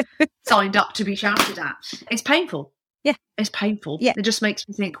 you know, signed up to be shouted at. It's painful. Yeah. It's painful. Yeah. It just makes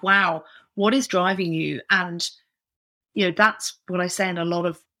me think, wow, what is driving you? And, you know, that's what I say in a lot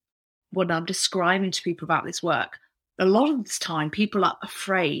of when I'm describing to people about this work. A lot of this time, people are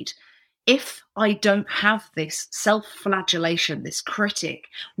afraid, if I don't have this self-flagellation, this critic,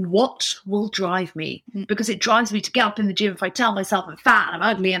 what will drive me? Because it drives me to get up in the gym. If I tell myself I'm fat, I'm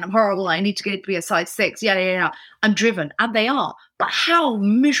ugly, and I'm horrible, I need to get to be a size 6, I'm driven. And they are. But how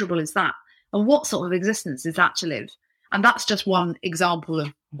miserable is that? And what sort of existence is that to live? And that's just one example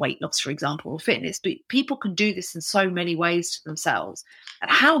of weight loss, for example, or fitness. But people can do this in so many ways to themselves. And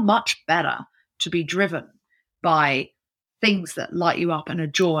how much better to be driven by things that light you up and a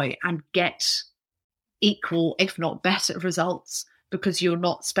joy and get equal, if not better, results, because you're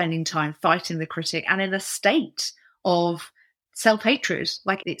not spending time fighting the critic and in a state of self-hatred.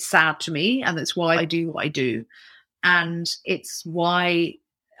 Like, it's sad to me, and that's why I do what I do. And it's why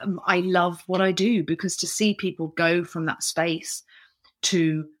I love what I do, because to see people go from that space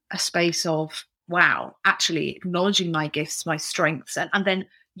to a space of, wow, actually acknowledging my gifts, my strengths, and then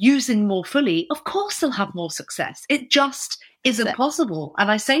using more fully, of course they'll have more success. It just isn't possible.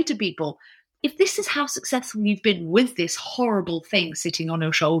 And I say to people, if this is how successful you've been with this horrible thing sitting on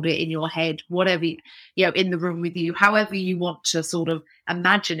your shoulder, in your head, whatever, you know, in the room with you, however you want to sort of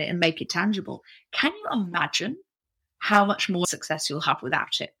imagine it and make it tangible, can you imagine how much more success you'll have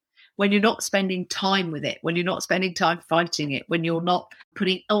without it? When you're not spending time with it, when you're not spending time fighting it, when you're not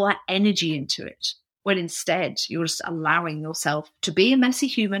putting all that energy into it, when instead you're just allowing yourself to be a messy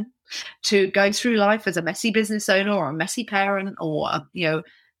human, to go through life as a messy business owner or a messy parent or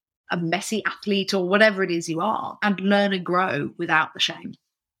a messy athlete or whatever it is you are, and learn and grow without the shame.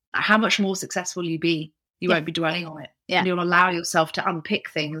 How much more successful will you be You won't be dwelling on it. Yeah. And you'll allow yourself to unpick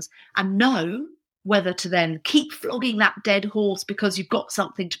things and know whether to then keep flogging that dead horse because you've got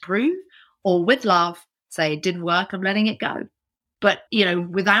something to prove, or with love, say, it didn't work, I'm letting it go. But,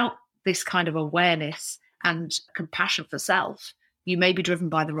 without this kind of awareness and compassion for self, you may be driven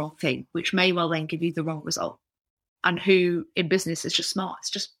by the wrong thing, which may well then give you the wrong result. And who in business is just smart?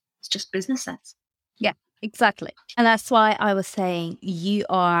 It's just business sense. Yeah, exactly. And that's why I was saying you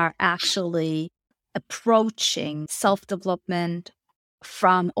are actually approaching self-development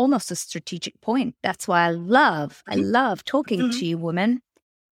from almost a strategic point. That's why I love talking to you women.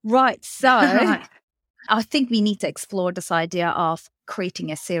 Right. So I think we need to explore this idea of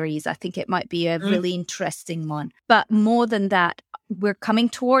creating a series. I think it might be a really interesting one. But more than that, we're coming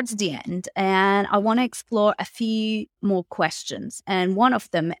towards the end and I want to explore a few more questions. And one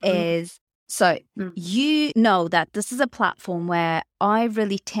of them is, you know that this is a platform where I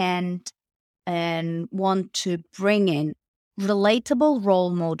really tend and want to bring in relatable role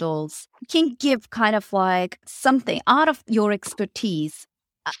models. You can give kind of like something out of your expertise,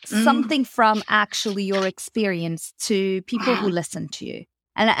 something from actually your experience to people who listen to you.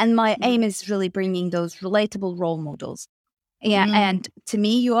 And my aim is really bringing those relatable role models. Yeah, and to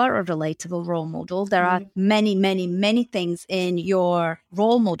me, you are a relatable role model. There are many, many, many things in your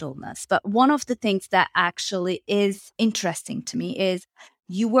role modelness. But one of the things that actually is interesting to me is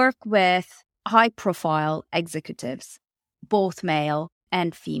you work with high-profile executives, both male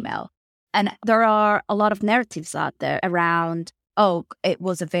and female. And there are a lot of narratives out there around, it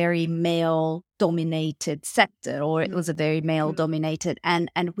was a very male-dominated sector, or it was a very male-dominated, and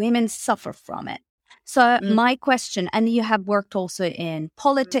women suffer from it. So my question, and you have worked also in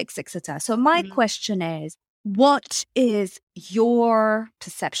politics, etc. So my question is, what is your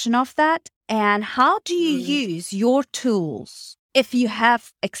perception of that? And how do you use your tools, if you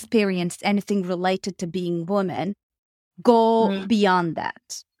have experienced anything related to being woman, go beyond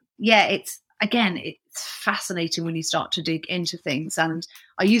that? Yeah, it's fascinating when you start to dig into things. And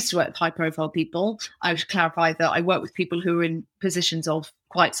I used to work with high-profile people. I should clarify that I work with people who are in positions of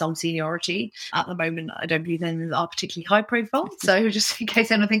quite some seniority. At the moment, I don't believe any are particularly high-profile. So just in case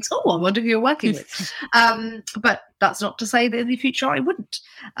anyone thinks, I wonder who you're working with. But that's not to say that in the future I wouldn't.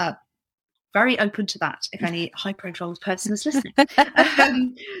 Very open to that if any high-profile person is listening.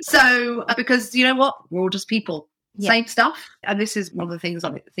 Because you know what? We're all just people. Same stuff. And this is one of the things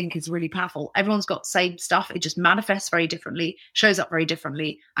I think is really powerful. Everyone's got same stuff. It just manifests very differently, shows up very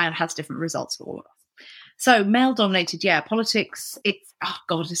differently, and has different results for all of us. So male-dominated, politics,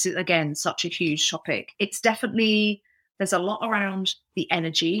 this is, again, such a huge topic. It's definitely, there's a lot around the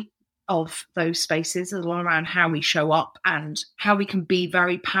energy of those spaces. There's a lot around how we show up and how we can be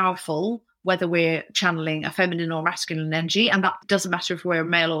very powerful, whether we're channeling a feminine or masculine energy. And that doesn't matter if we're a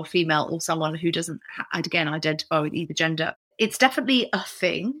male or female or someone who doesn't, again, identify with either gender. It's definitely a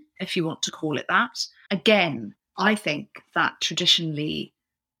thing, if you want to call it that. Again, I think that traditionally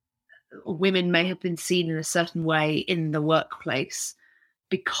women may have been seen in a certain way in the workplace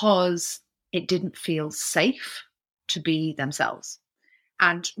because it didn't feel safe to be themselves.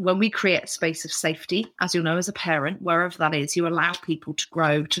 And when we create a space of safety, as you'll know as a parent, wherever that is, you allow people to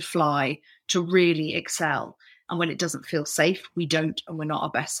grow, to fly, to really excel. And when it doesn't feel safe, we don't, and we're not our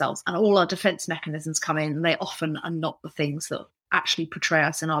best selves. And all our defense mechanisms come in, and they often are not the things that actually portray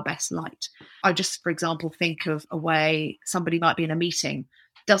us in our best light. I just, for example, think of a way somebody might be in a meeting,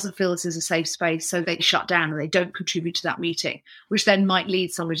 doesn't feel this is a safe space, so they shut down and they don't contribute to that meeting, which then might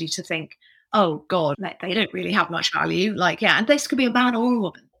lead somebody to think, oh God, they don't really have much value. And this could be a man or a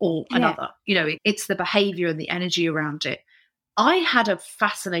woman or another. It's the behavior and the energy around it. I had a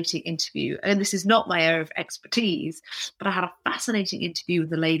fascinating interview, and this is not my area of expertise, but I had a fascinating interview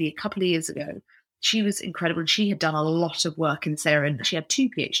with a lady a couple of years ago. She was incredible. She had done a lot of work in this area, and she had 2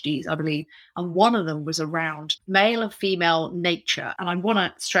 PhDs, I believe. And one of them was around male and female nature. And I want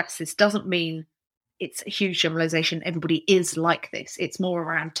to stress this doesn't mean it's a huge generalization. Everybody is like this. It's more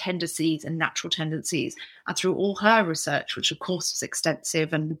around tendencies and natural tendencies. And through all her research, which of course was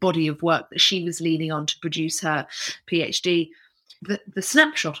extensive, and the body of work that she was leaning on to produce her PhD, the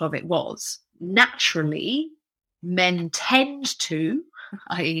snapshot of it was naturally men tend to,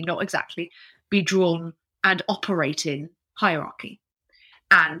 i.e. not exactly, be drawn and operate in hierarchy.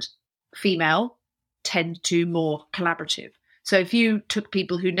 And female tend to more collaborative. So if you took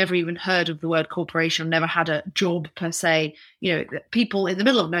people who never even heard of the word corporation, never had a job per se, people in the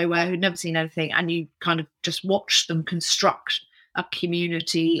middle of nowhere who'd never seen anything, and you kind of just watch them construct a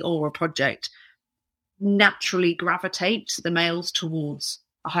community or a project, naturally gravitate the males towards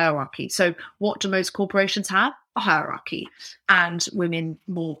a hierarchy. So what do most corporations have? A hierarchy, and women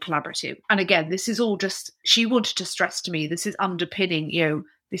more collaborative. And again, this is all just, she wanted to stress to me, this is underpinning,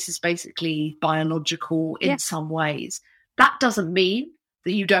 this is basically biological in some ways. That doesn't mean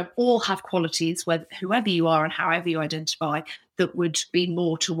that you don't all have qualities, whoever you are and however you identify, that would be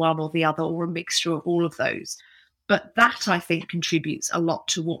more to one or the other, or a mixture of all of those. But that, I think, contributes a lot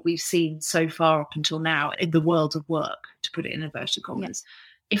to what we've seen so far up until now in the world of work, to put it in inverted commas.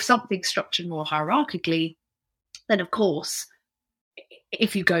 If something's structured more hierarchically, then of course,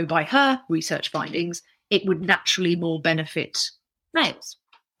 if you go by her research findings, it would naturally more benefit males.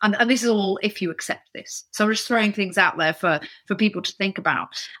 And this is all if you accept this. So I'm just throwing things out there for people to think about.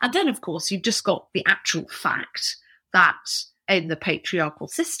 And then, of course, you've just got the actual fact that in the patriarchal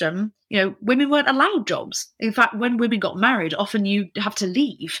system, women weren't allowed jobs. In fact, when women got married, often you have to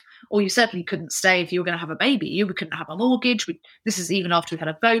leave, or you certainly couldn't stay if you were going to have a baby. You couldn't have a mortgage. This is even after we had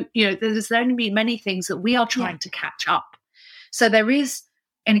a vote. There's only been many things that we are trying to catch up. So there is,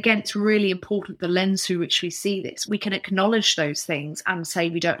 and again, it's really important, the lens through which we see this. We can acknowledge those things and say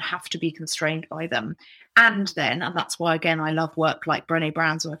we don't have to be constrained by them. And that's why, again, I love work like Brené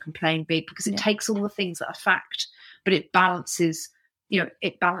Brown's work and Playing Big, because it takes all the things that are fact, but it balances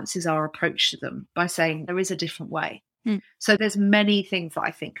our approach to them by saying there is a different way. So there's many things that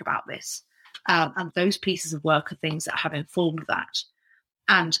I think about this. And those pieces of work are things that have informed that.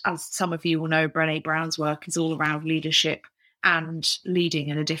 And as some of you will know, Brené Brown's work is all around leadership and leading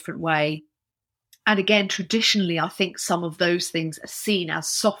in a different way. And again, traditionally, I think some of those things are seen as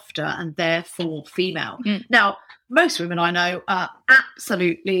softer and therefore female. Now, most women I know are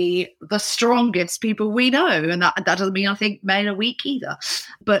absolutely the strongest people we know. And that doesn't mean I think men are weak either.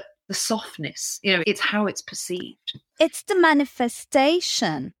 But the softness, it's how it's perceived. It's the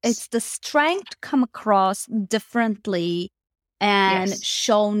manifestation. It's the strength come across differently and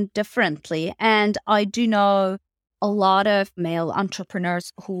shown differently. And I do know a lot of male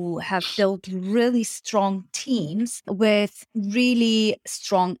entrepreneurs who have built really strong teams with really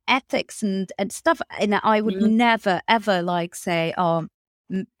strong ethics and stuff. And I would never, ever say,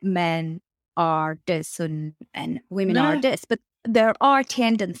 men are this and women are this. But there are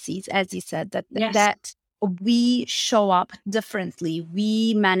tendencies, as you said, that we show up differently.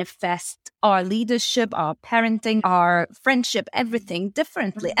 We manifest our leadership, our parenting, our friendship, everything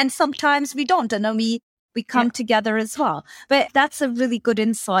differently. And sometimes we don't. And then we come together as well. But that's a really good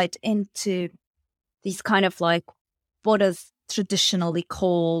insight into these kind of what is traditionally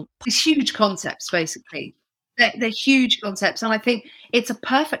called these huge concepts, basically. They're huge concepts. And I think it's a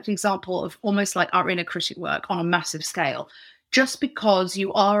perfect example of almost like our inner critic work on a massive scale. Just because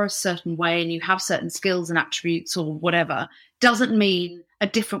you are a certain way and you have certain skills and attributes or whatever, doesn't mean a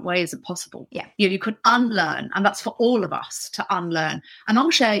different way isn't possible. You could unlearn, and that's for all of us to unlearn. And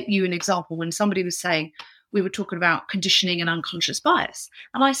I'll share you an example when somebody was saying, we were talking about conditioning and unconscious bias.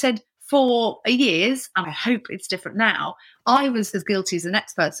 And I said, for years, and I hope it's different now, I was as guilty as the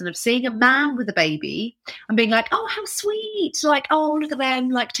next person of seeing a man with a baby and being like, oh, how sweet. Oh, look at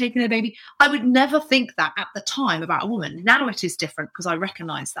them, taking a baby. I would never think that at the time about a woman. Now it is different because I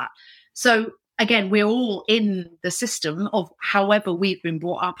recognize that. So again, we're all in the system of however we've been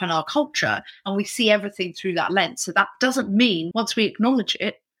brought up in our culture, and we see everything through that lens. So that doesn't mean once we acknowledge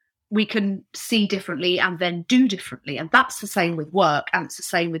it, we can see differently and then do differently. And that's the same with work, and it's the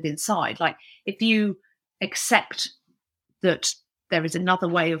same with inside. If you accept that there is another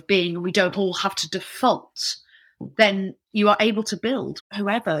way of being and we don't all have to default, then you are able to build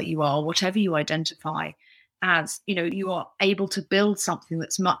whoever you are, whatever you identify as, you are able to build something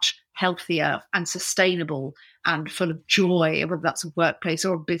that's much healthier and sustainable and full of joy, whether that's a workplace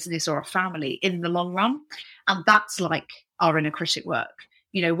or a business or a family in the long run. And that's our inner critic work.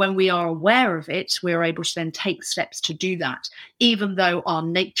 When we are aware of it, we're able to then take steps to do that, even though our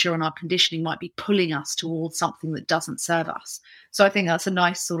nature and our conditioning might be pulling us towards something that doesn't serve us. So I think that's a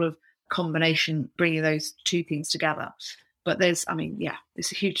nice sort of combination, bringing those two things together. But it's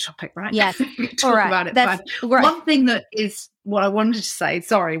a huge topic, right? Yes. Talk about it. That's right. One thing that is what I wanted to say,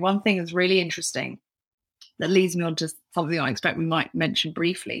 one thing that's really interesting that leads me on to something I expect we might mention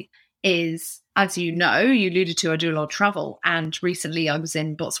briefly is, as you know, you alluded to, I do a lot of travel. And recently I was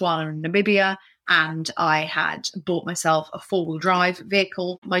in Botswana and Namibia, and I had bought myself a 4-wheel drive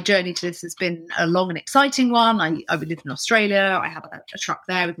vehicle. My journey to this has been a long and exciting one. I lived in Australia. I had a truck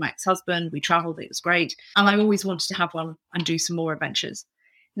there with my ex-husband. We traveled. It was great. And I always wanted to have one and do some more adventures.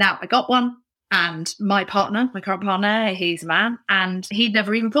 Now, I got one. And my current partner, he's a man, and he'd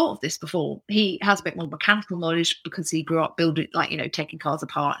never even thought of this before. He has a bit more mechanical knowledge because he grew up building, taking cars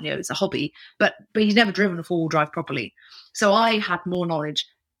apart, it's a hobby, but he's never driven a four-wheel drive properly. So I had more knowledge.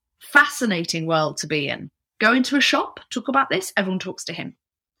 Fascinating world to be in. Go into a shop, talk about this, everyone talks to him.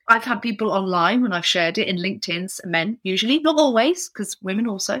 I've had people online when I've shared it in LinkedIn, men usually, not always, because women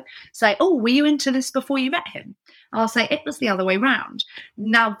also, say, oh, were you into this before you met him? I'll say it was the other way round.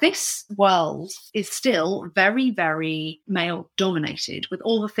 Now, this world is still very, very male dominated with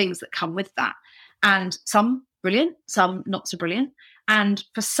all the things that come with that. And some brilliant, some not so brilliant. And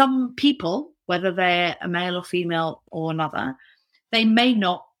for some people, whether they're a male or female or another, they may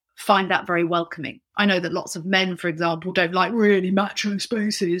not find that very welcoming. I know that lots of men, for example, don't like really macho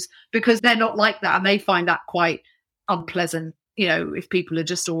spaces because they're not like that, and they find that quite unpleasant. If people are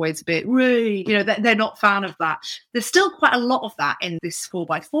just always a bit, they're not a fan of that. There's still quite a lot of that in this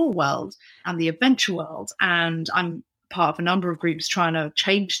 4x4 world and the adventure world, and I'm part of a number of groups trying to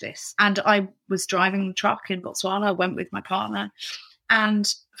change this. And I was driving the truck in Botswana. I went with my partner,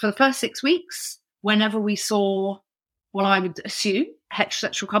 and for the first 6 weeks, whenever we saw what I would assume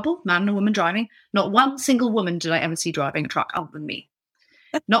heterosexual couple, man and woman driving, not one single woman did I ever see driving a truck other than me.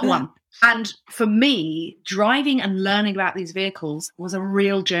 Not one. And for me, driving and learning about these vehicles was a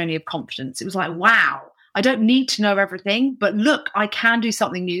real journey of confidence. It was like, wow, I don't need to know everything, but look, I can do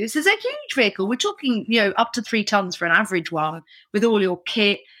something new. This is a huge vehicle. We're talking, up to 3 tons for an average one, with all your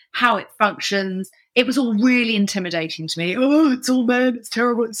kit, how it functions. It was all really intimidating to me. Oh, it's all men, it's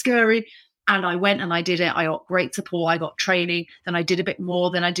terrible, it's scary. And I went and I did it. I got great support. I got training. Then I did a bit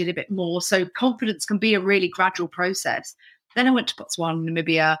more. Then I did a bit more. So confidence can be a really gradual process. Then I went to Botswana,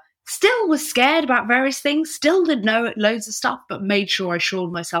 Namibia, still was scared about various things, still didn't know loads of stuff, but made sure I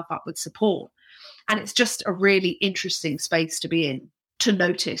shored myself up with support. And it's just a really interesting space to be in, to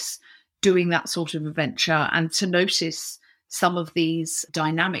notice doing that sort of adventure and to notice some of these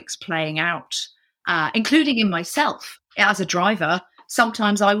dynamics playing out, including in myself as a driver.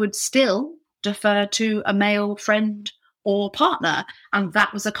 Sometimes I would still defer to a male friend or partner, and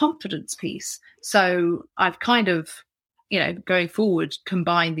that was a confidence piece. So I've kind of, going forward,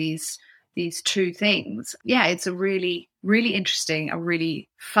 combine these two things. Yeah, it's a really, really interesting, a really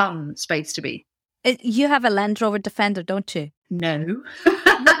fun space to be. You have a Land Rover Defender, don't you? No.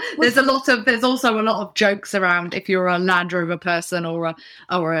 There's also a lot of jokes around if you're a Land Rover person or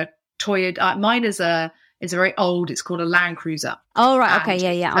a Toyota. Mine is very old. It's called a Land Cruiser. Oh, right.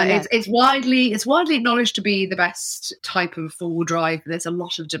 Okay. Yeah. It's widely acknowledged to be the best type of four-wheel drive. There's a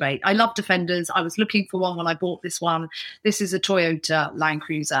lot of debate. I love Defenders. I was looking for one when I bought this one. This is a Toyota Land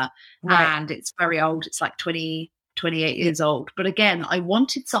Cruiser, and it's very old. It's like 28 years old. But again, I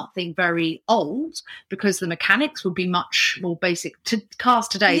wanted something very old because the mechanics would be much more basic. To cars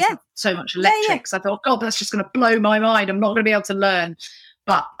today, so much electric. So I thought, God, that's just going to blow my mind. I'm not going to be able to learn.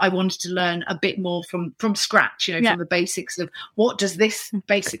 But I wanted to learn a bit more from scratch, from the basics of what does this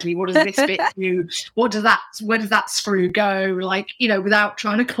bit do? Where does that screw go? Without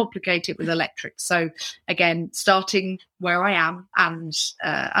trying to complicate it with electric. So again, starting where I am, and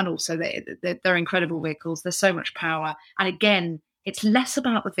also they're incredible vehicles. There's so much power. And again, it's less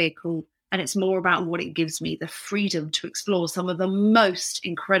about the vehicle and it's more about what it gives me, the freedom to explore some of the most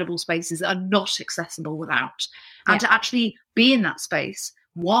incredible spaces that are not accessible without. And to actually be in that space,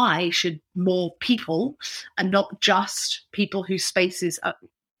 why should more people, and not just people whose spaces are,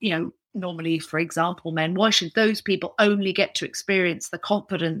 normally, for example, men, why should those people only get to experience the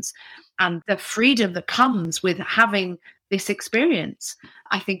confidence and the freedom that comes with having this experience?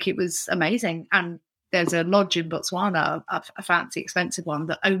 I think it was amazing. And there's a lodge in Botswana, a fancy, expensive one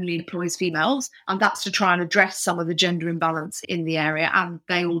that only employs females. And that's to try and address some of the gender imbalance in the area. And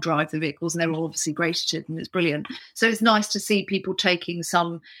they all drive the vehicles and they're all obviously great at it and it's brilliant. So it's nice to see people taking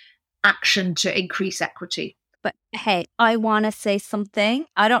some action to increase equity. But hey, I want to say something.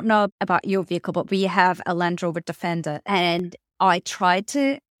 I don't know about your vehicle, but we have a Land Rover Defender and I tried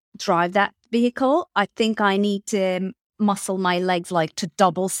to drive that vehicle. I think I need to muscle my legs to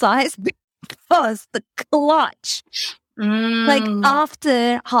double size. Because the clutch,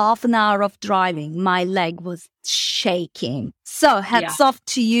 after half an hour of driving, my leg was shaking. So hats off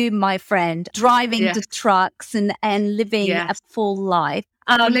to you, my friend, driving the trucks and living a full life.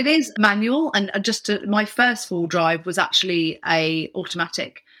 Well, it is manual, and my first full drive was actually a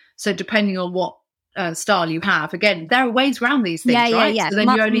automatic. So depending on what style you have, again, there are ways around these things, right? So then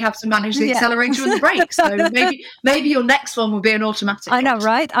you only have to manage the accelerator and the brakes. So maybe your next one will be an automatic. I know,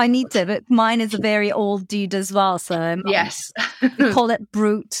 right? I need to, but mine is a very old dude as well. So yes, we call it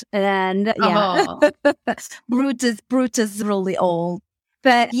Brute, and Brute is really old.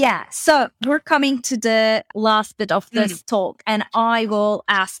 But yeah, so we're coming to the last bit of this talk, and I will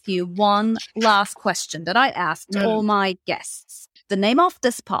ask you one last question that I asked all my guests. The name of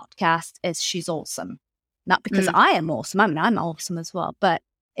this podcast is She's Awesome. Not because I am awesome. I mean, I'm awesome as well, but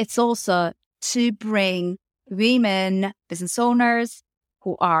it's also to bring women, business owners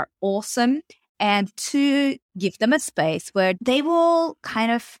who are awesome, and to give them a space where they will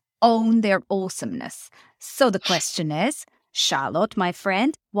kind of own their awesomeness. So the question is, Charlotte, my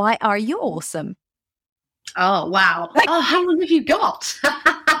friend, why are you awesome? Oh, wow. Oh, how long have you got?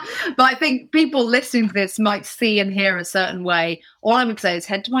 But I think people listening to this might see and hear a certain way. All I would say is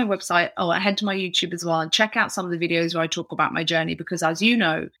head to my website or head to my YouTube as well and check out some of the videos where I talk about my journey. Because as you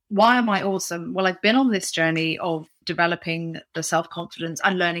know, why am I awesome? Well, I've been on this journey of developing the self-confidence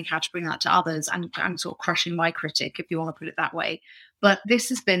and learning how to bring that to others and sort of crushing my critic, if you want to put it that way. But this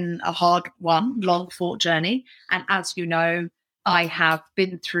has been a hard one, long fought journey. And as you know, I have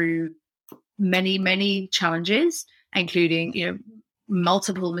been through many, many challenges, including,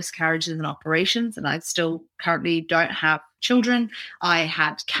 multiple miscarriages and operations. And I still currently don't have children. I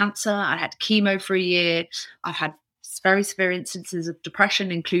had cancer. I had chemo for a year. I've had very severe instances of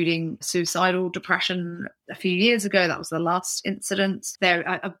depression, including suicidal depression a few years ago. That was the last incident.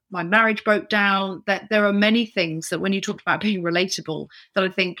 My marriage broke down. There are many things that when you talk about being relatable, that I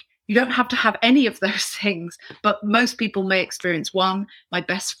think you don't have to have any of those things, but most people may experience one. My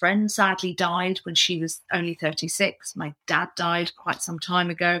best friend sadly died when she was only 36. My dad died quite some time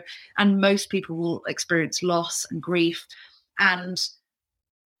ago, and most people will experience loss and grief. And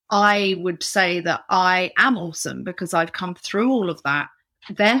I would say that I am awesome because I've come through all of that.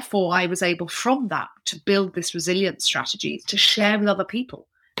 Therefore, I was able from that to build this resilience strategy to share with other people,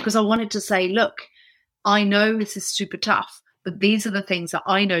 because I wanted to say, look, I know this is super tough, but these are the things that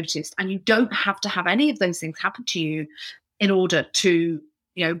I noticed. And you don't have to have any of those things happen to you in order to,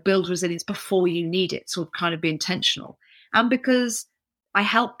 build resilience before you need it. So kind of be intentional. And because I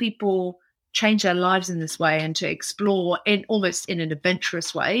help people change their lives in this way and to explore almost in an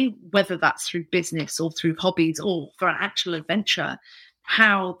adventurous way, whether that's through business or through hobbies or for an actual adventure,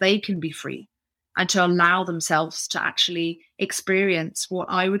 how they can be free and to allow themselves to actually experience what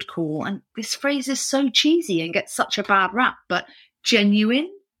I would call, and this phrase is so cheesy and gets such a bad rap, but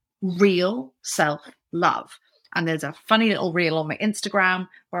genuine, real self-love. And there's a funny little reel on my Instagram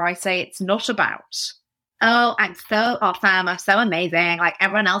where I say it's not about, oh, I'm so awesome, I'm so amazing, like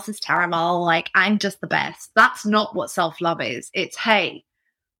everyone else is terrible, like I'm just the best. That's not what self-love is. It's, hey,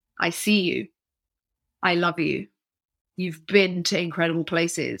 I see you. I love you. You've been to incredible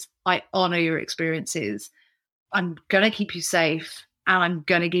places. I honor your experiences. I'm going to keep you safe and I'm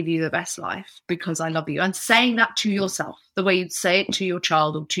going to give you the best life because I love you. And saying that to yourself, the way you'd say it to your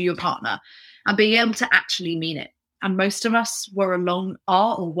child or to your partner, and being able to actually mean it. And most of us were a long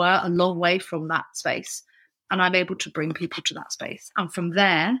way from that space. And I'm able to bring people to that space. And from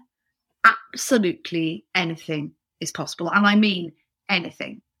there, absolutely anything is possible. And I mean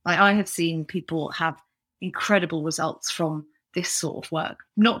anything. Like I have seen people have incredible results from this sort of work,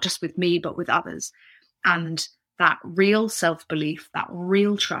 not just with me, but with others. And that real self-belief, that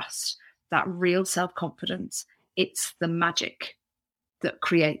real trust, that real self-confidence, it's the magic that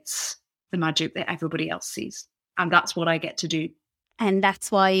creates the magic that everybody else sees. And that's what I get to do. And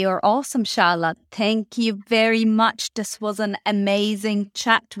that's why you're awesome, Charlotte. Thank you very much. This was an amazing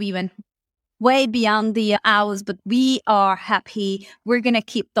chat. We went way beyond the hours, but we are happy. We're going to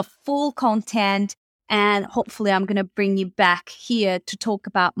keep the full content. And hopefully I'm going to bring you back here to talk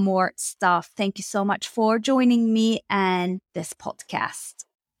about more stuff. Thank you so much for joining me and this podcast.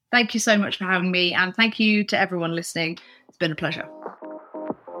 Thank you so much for having me. And thank you to everyone listening. It's been a pleasure.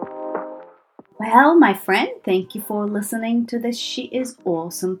 Well, my friend, thank you for listening to this She Is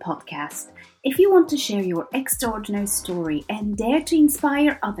Awesome podcast. If you want to share your extraordinary story and dare to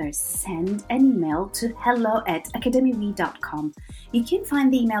inspire others, send an email to hello@academywe.com. You can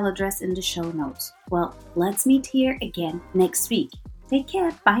find the email address in the show notes. Well, let's meet here again next week. Take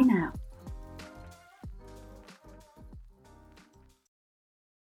care. Bye now.